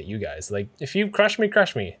salty at you guys. Like, if you crush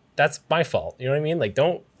me. That's my fault. You know what I mean? Like,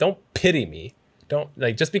 don't pity me. Don't,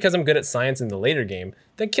 like, just because I'm good at science in the later game,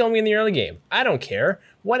 then kill me in the early game. I don't care.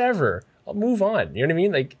 Whatever. I'll move on. You know what I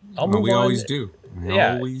mean? Like, I'll move on. We always do.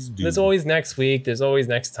 Always do. There's always next week. There's always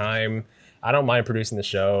next time. I don't mind producing the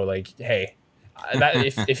show. Like, hey,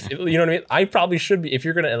 if you know what I mean? I probably should be. If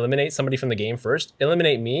you're going to eliminate somebody from the game first,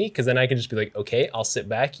 eliminate me, because then I can just be like, okay, I'll sit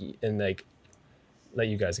back and like let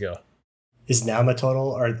you guys go. Is Nauma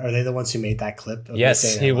Total, are they the ones who made that clip?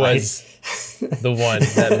 Yes, he was the one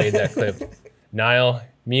that made that clip. Niall,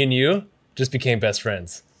 me and you just became best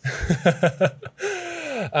friends.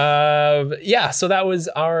 Yeah, so that was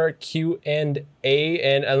our Q&A.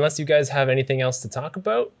 And unless you guys have anything else to talk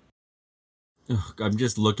about. I'm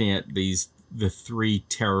just looking at the 3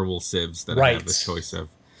 terrible civs that I have the choice of.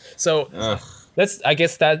 So I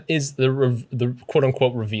guess that is the quote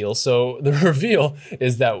unquote reveal. So the reveal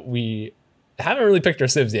is that we haven't really picked our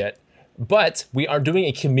civs yet, but we are doing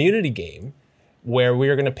a community game where we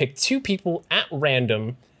are going to pick 2 people at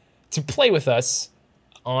random to play with us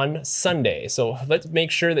on Sunday. So let's make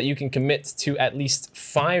sure that you can commit to at least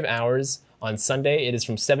 5 hours on Sunday. It is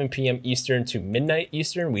from 7 p.m. Eastern to midnight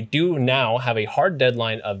Eastern. We do now have a hard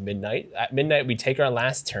deadline of midnight. At midnight, we take our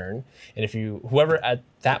last turn. And whoever at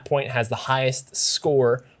that point has the highest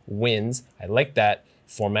score wins. I like that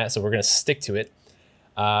format, so we're going to stick to it.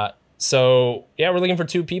 So yeah, we're looking for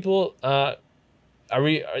 2 people.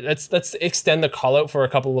 Let's extend the call out for a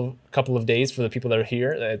couple of days for the people that are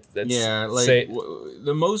here.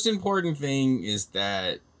 The most important thing is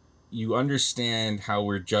that you understand how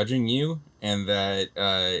we're judging you, and that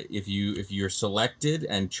if you're selected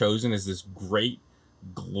and chosen as this great,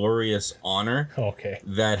 glorious honor, okay,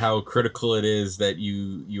 that how critical it is that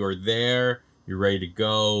you are there, you're ready to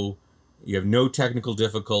go, you have no technical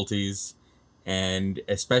difficulties. And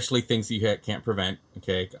especially things that you can't prevent.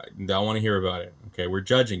 Okay, I don't want to hear about it. Okay, we're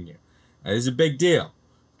judging you. This is a big deal.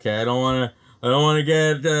 Okay, I don't want to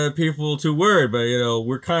get people too worried, but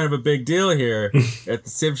we're kind of a big deal here at the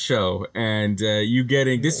Civ Show, and you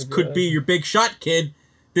getting this could be your big shot, kid.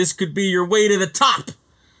 This could be your way to the top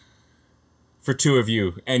for 2 of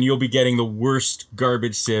you, and you'll be getting the worst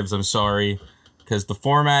garbage civs. I'm sorry, because the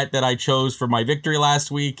format that I chose for my victory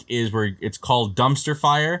last week is where it's called Dumpster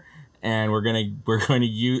Fire, and we're gonna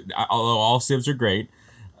use, although all civs are great,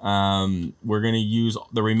 we're gonna use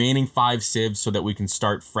the remaining 5 civs so that we can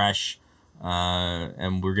start fresh,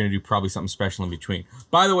 and we're gonna do probably something special in between.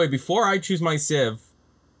 By the way, before I choose my civ,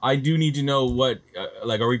 I do need to know what,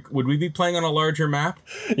 would we be playing on a larger map?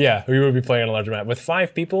 Yeah, we would be playing on a larger map. With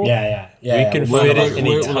 5 people, we can fit it in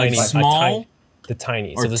a tiny, small? The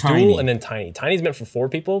tiny. Or So there's tiny? dual and then tiny. Tiny's meant for 4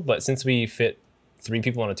 people, but since we fit 3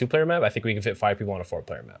 people on a 2-player map, I think we can fit 5 people on a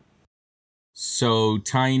 4-player map. So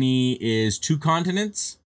tiny is 2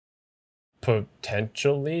 continents?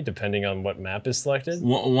 Potentially, depending on what map is selected.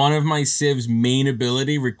 One of my civ's main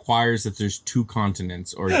ability requires that there's 2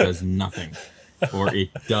 continents, or it does nothing. Or it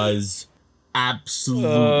does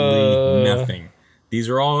absolutely nothing. These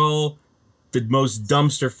are all the most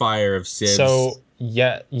dumpster fire of civs. So,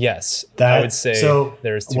 yes, I would say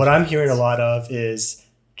there's 2 what I'm hearing a lot of is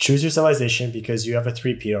choose your civilization because you have a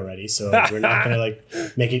 3P already. So we're not going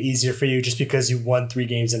to make it easier for you just because you won 3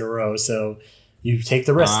 games in a row. So you take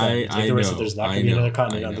the risk. You take the risk that there's not going to be another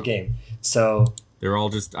continent on the game. So they're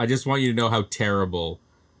all I just want you to know how terrible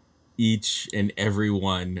each and every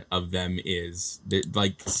one of them is.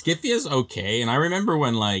 Like, Scythia's okay, and I remember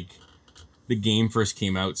when, like, the game first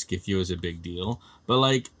came out, Scythia was a big deal, but,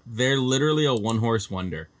 like, they're literally a one-horse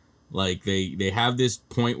wonder. Like, they have this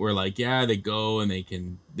point where, like, yeah, they go and they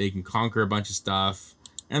can conquer a bunch of stuff,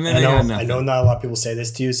 and then I know not a lot of people say this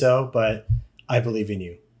to you, but I believe in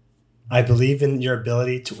you. I believe in your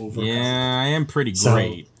ability to overcome. Yeah, I am pretty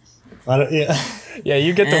great. Yeah,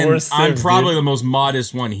 you get the worst. I'm probably the most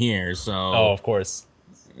modest one here, so. Oh, of course.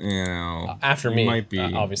 You know, after me,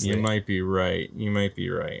 obviously. You might be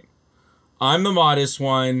right. I'm the modest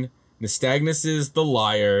one. Nystagmus is the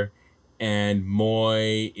liar, and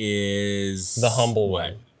Moy is the humble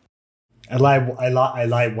one. I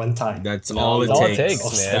lie one time. That's all it takes,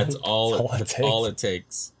 man. That's all it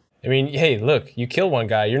takes. I mean, hey, look, you kill one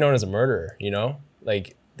guy, you're known as a murderer. You know,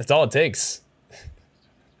 like that's all it takes.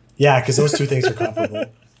 Yeah, because those 2 things are comparable.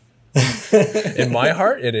 In my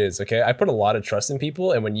heart, it is, okay? I put a lot of trust in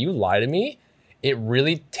people, and when you lie to me, it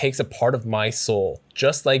really takes a part of my soul.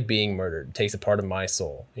 Just like being murdered takes a part of my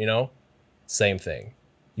soul, you know? Same thing.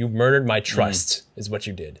 You murdered my trust, is what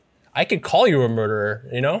you did. I could call you a murderer,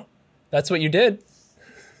 you know? That's what you did.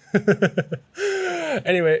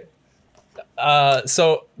 Anyway,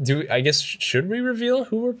 so should we reveal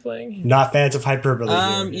who we're playing? Not fans of hyperbole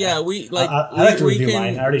here. Yeah, I like to reveal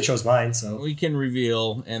mine. I already chose mine, so we can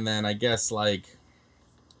reveal, and then I guess, like,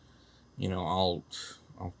 you know,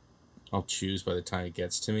 I'll choose by the time it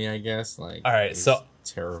gets to me, I guess. Like, all right, so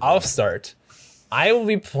terrible. I'll start. I will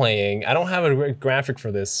be playing. I don't have a graphic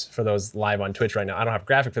for this for those live on Twitch right now. I don't have a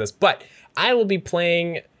graphic for this, but I will be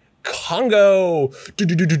playing Congo.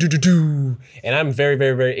 And I'm very,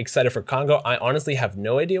 very, very excited for Congo. I honestly have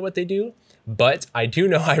no idea what they do, but I do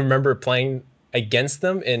know I remember playing against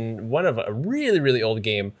them in one of a really, really old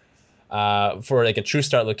game for like a true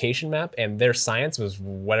start location map, and their science was,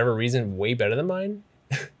 whatever reason, way better than mine.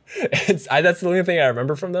 That's the only thing I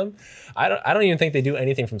remember from them. I don't even think they do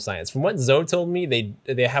anything from science. From what Zoe told me,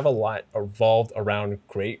 they have a lot evolved around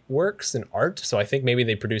great works and art. So I think maybe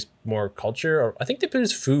they produce more culture, or I think they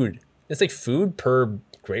produce food. It's like food per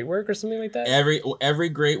great work or something like that. Every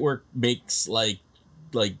great work makes like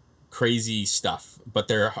crazy stuff, but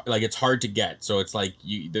they're like, it's hard to get. So it's like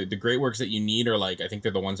the great works that you need are like, I think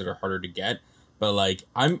they're the ones that are harder to get. But like,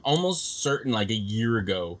 I'm almost certain like a year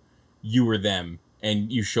ago you were them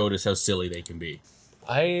and you showed us how silly they can be.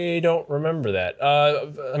 I don't remember that.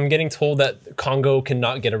 I'm getting told that Congo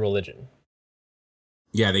cannot get a religion.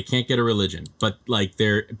 Yeah, they can't get a religion, but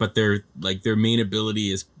their main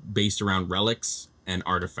ability is based around relics and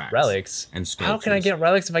artifacts. Relics and sculptures. How can I get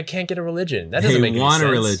relics if I can't get a religion? That doesn't make any sense. They want a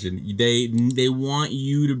religion. They want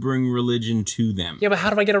you to bring religion to them. Yeah, but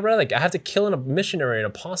how do I get a relic? I have to kill a missionary, an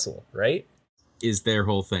apostle, right? Is their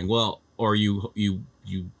whole thing. Well, or you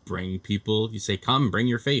bring people. You say, "Come, bring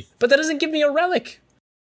your faith." But that doesn't give me a relic.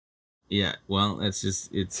 Yeah, well, that's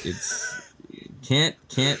just it's can't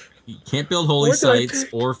build holy sites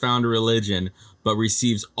or found a religion, but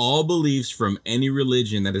receives all beliefs from any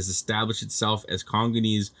religion that has established itself as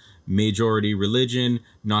Congolese majority religion,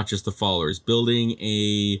 not just the followers. Building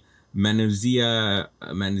a Manuzia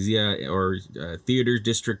or theater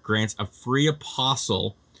district grants a free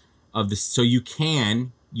apostle of the. So you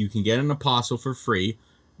can get an apostle for free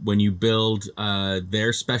when you build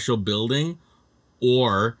their special building,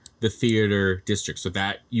 or the theater district, so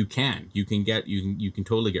that you can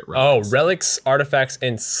totally get Oh, relics. relics, artifacts,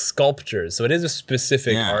 and sculptures. So it is a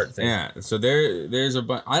specific art thing. Yeah. So there's a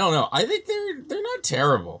bunch. I don't know. I think they're not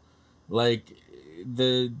terrible. Like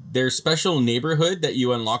their special neighborhood that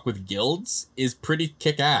you unlock with guilds is pretty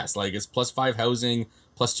kick ass. Like it's +5 housing,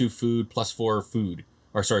 +2 food, +4 food,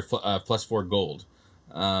 or sorry, +4 gold.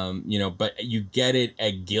 But you get it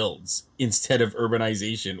at guilds instead of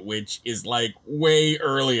urbanization, which is like way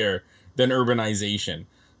earlier than urbanization.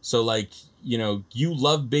 So like, you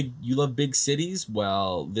love big cities.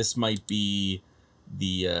 Well, this might be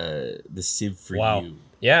the Civ for you.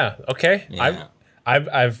 Yeah. Okay. Yeah.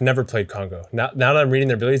 I've never played Congo. Now that I'm reading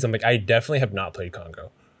their abilities, I'm like, I definitely have not played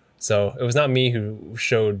Congo. So it was not me who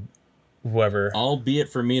showed whoever. Albeit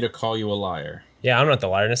for me to call you a liar. Yeah, I'm not the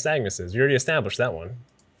liar. Nystagmus is. We already established that one.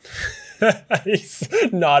 He's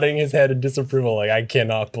nodding his head in disapproval, like I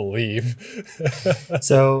cannot believe.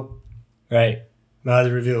 So, right, now to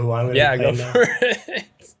review who I'm going to be playing go for it.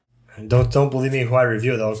 Don't believe me who I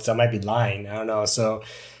review though, because I might be lying. I don't know. So,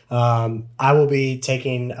 I will be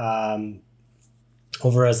taking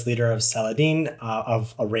over as leader of Saladin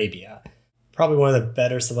of Arabia. Probably one of the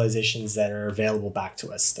better civilizations that are available back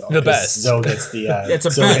to us still. The best. Zoe gets the. It's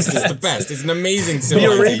the best. It's an amazing The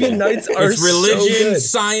civilization. Arabian Nights are It's religion, so good.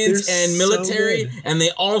 science, They're and military, so good. and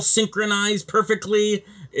they all synchronize perfectly.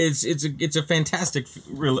 It's a fantastic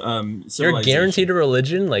civilization. You're guaranteed a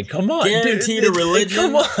religion? Like, come on. Guaranteed dude. a religion?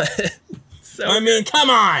 Come on. Come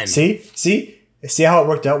on. See how it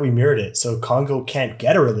worked out? We mirrored it. So Congo can't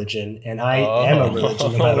get a religion, and I am a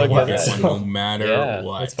religion no matter look what. at that. No matter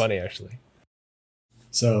what. That's funny, actually.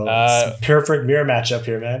 So it's a perfect mirror matchup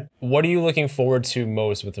here, man. What are you looking forward to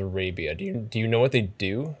most with Arabia? Do you know what they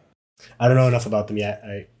do? I don't know enough about them yet,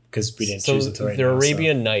 because we didn't choose until right they're now.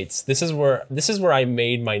 Arabian Nights. This is where I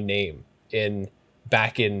made my name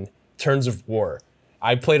back in Turns of War.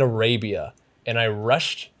 I played Arabia, and I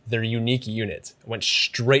rushed their unique unit. Went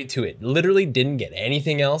straight to it. Literally didn't get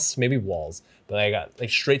anything else. Maybe walls, but I got like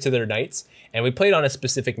straight to their knights. And we played on a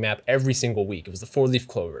specific map every single week. It was the 4-leaf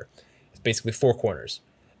clover. Basically 4 corners,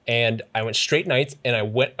 and I went straight knights, and I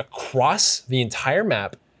went across the entire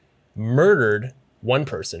map, murdered one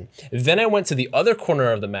person. Then I went to the other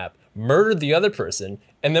corner of the map, murdered the other person,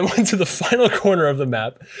 and then went to the final corner of the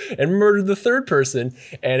map and murdered the third person.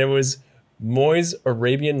 And it was Moy's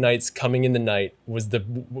Arabian Nights coming in the night was the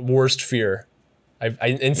worst fear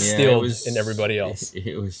I instilled in everybody else.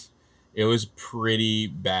 It was pretty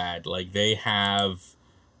bad. Like they have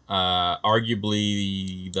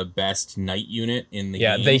arguably the best knight unit in the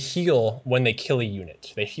game. Yeah, they heal when they kill a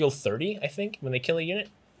unit. They heal 30, I think, when they kill a unit,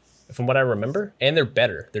 from what I remember. And they're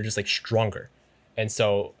better. They're just like stronger. And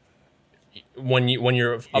so when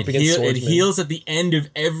you're up against swordsmen, it heals at the end of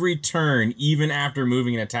every turn, even after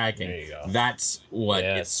moving and attacking. There you go. That's what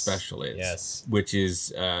its special is. Yes. Which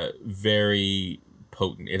is very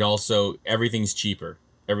potent. It also everything's cheaper.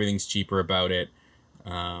 Everything's cheaper about it.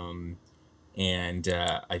 And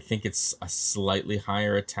I think it's a slightly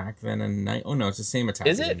higher attack than a knight. Oh no, it's the same attack.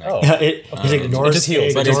 Is as it? A knight. Oh, it ignores,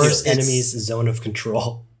 heals. it It ignores heals. enemies' zone of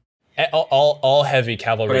control. All heavy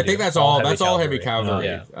cavalry. But I think that's all. That's all heavy cavalry.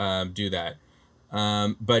 cavalry. Do that.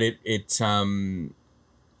 But it's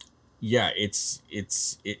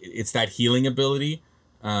that healing ability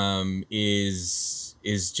is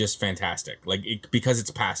just fantastic. Like because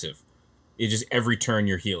it's passive, it just every turn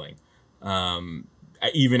you're healing.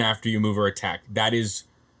 Even after you move or attack, that is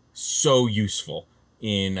so useful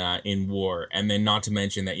in war. And then not to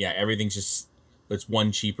mention that everything's just it's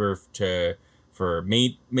one cheaper for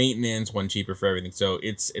maintenance, one cheaper for everything. So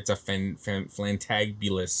it's a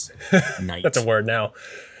fantabulous night. That's a word now.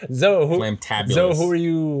 Zoe, who are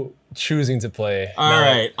you choosing to play? All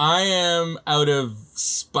right, I am out of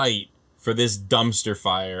spite for this dumpster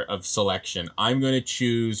fire of selection. I'm going to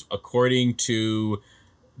choose, according to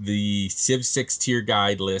the Civ 6 tier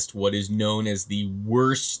guide list, what is known as the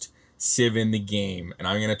worst Civ in the game. And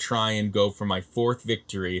I'm going to try and go for my 4th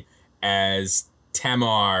victory as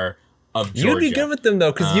Tamar of Georgia. You'd be good with them,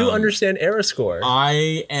 though, because you understand era score.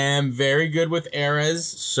 I am very good with eras,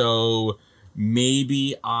 so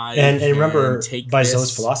maybe I and remember, take by this.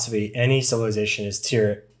 Zoe's philosophy, any civilization is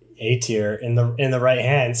A tier in the right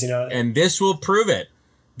hands, And this will prove it.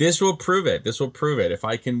 This will prove it. If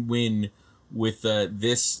I can win with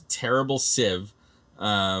this terrible Civ,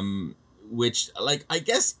 which, like, I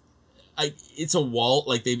guess it's a wall.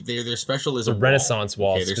 Like their special is a Renaissance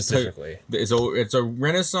wall, okay, specifically. It's a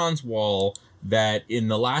Renaissance wall that in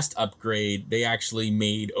the last upgrade they actually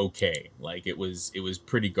made okay. Like it was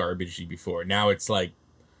pretty garbagey before. Now it's like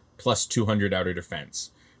plus 200 outer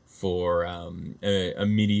defense for a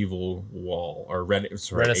medieval wall or a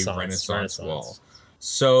Renaissance wall.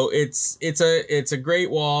 So it's a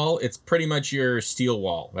great wall. It's pretty much your steel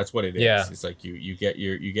wall. That's what it is. Yeah. It's like you get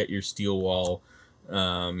your steel wall,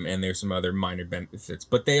 and there's some other minor benefits.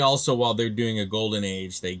 But they also, while they're doing a golden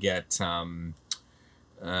age, they get plus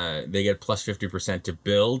 50% to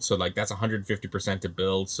build. So like that's 150% to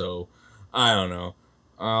build. So I don't know.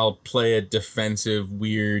 I'll play a defensive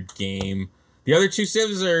weird game. The other two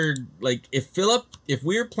civs are like if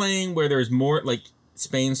we were playing where there's more like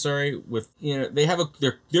Spain, with they have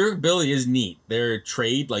their ability is neat. Their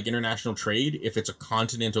trade, like international trade, if it's a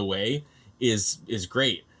continent away, is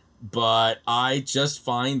great. But I just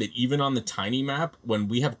find that even on the tiny map, when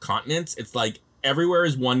we have continents, it's like everywhere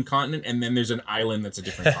is one continent, and then there's an island that's a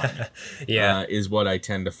different continent. Is what I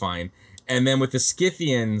tend to find. And then with the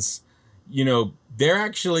Scythians, they're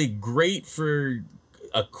actually great for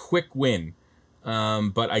a quick win.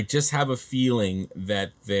 But I just have a feeling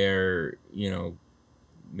that they're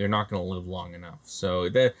not going to live long enough. So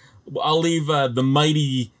I'll leave the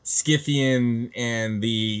mighty Scythian and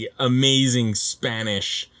the amazing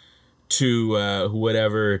Spanish to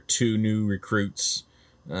whatever two new recruits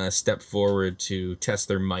step forward to test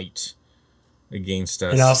their might against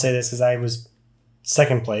us. And I'll say this because I was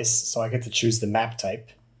second place, so I get to choose the map type.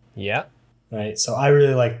 Yeah. Right. So I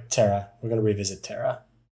really like Terra. We're going to revisit Terra.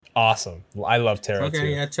 Awesome. Well, I love Terra too.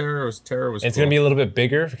 Okay, yeah, Terra was It's cool. going to be a little bit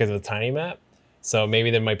bigger because of the tiny map. So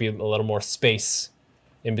maybe there might be a little more space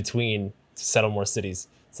in between to settle more cities.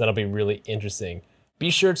 So that'll be really interesting. Be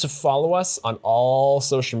sure to follow us on all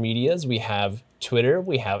social medias. We have Twitter,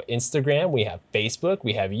 we have Instagram, we have Facebook,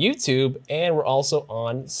 we have YouTube, and we're also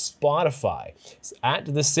on Spotify. It's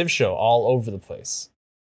at The Civ Show all over the place.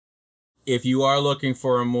 If you are looking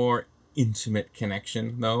for a more intimate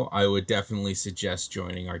connection, though, I would definitely suggest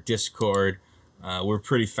joining our Discord. We're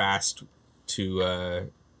pretty fast to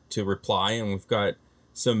reply, and we've got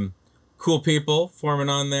some cool people forming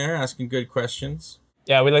on there, asking good questions.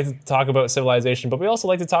 Yeah, we like to talk about civilization, but we also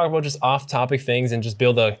like to talk about just off-topic things and just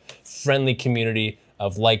build a friendly community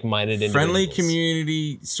of like-minded individuals. Friendly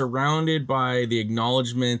community surrounded by the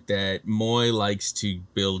acknowledgement that Moy likes to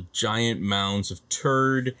build giant mounds of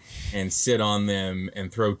turd and sit on them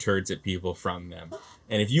and throw turds at people from them.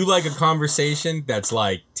 And if you like a conversation that's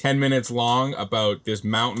like 10 minutes long about this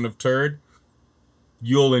mountain of turd,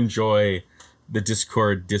 you'll enjoy the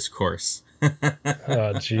Discord discourse.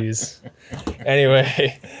 Oh, jeez.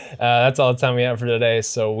 Anyway, that's all the time we have for today.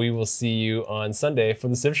 So we will see you on Sunday for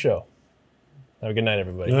the Civ Show. Have a good night,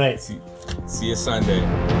 everybody. Good night. See you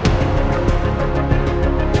Sunday.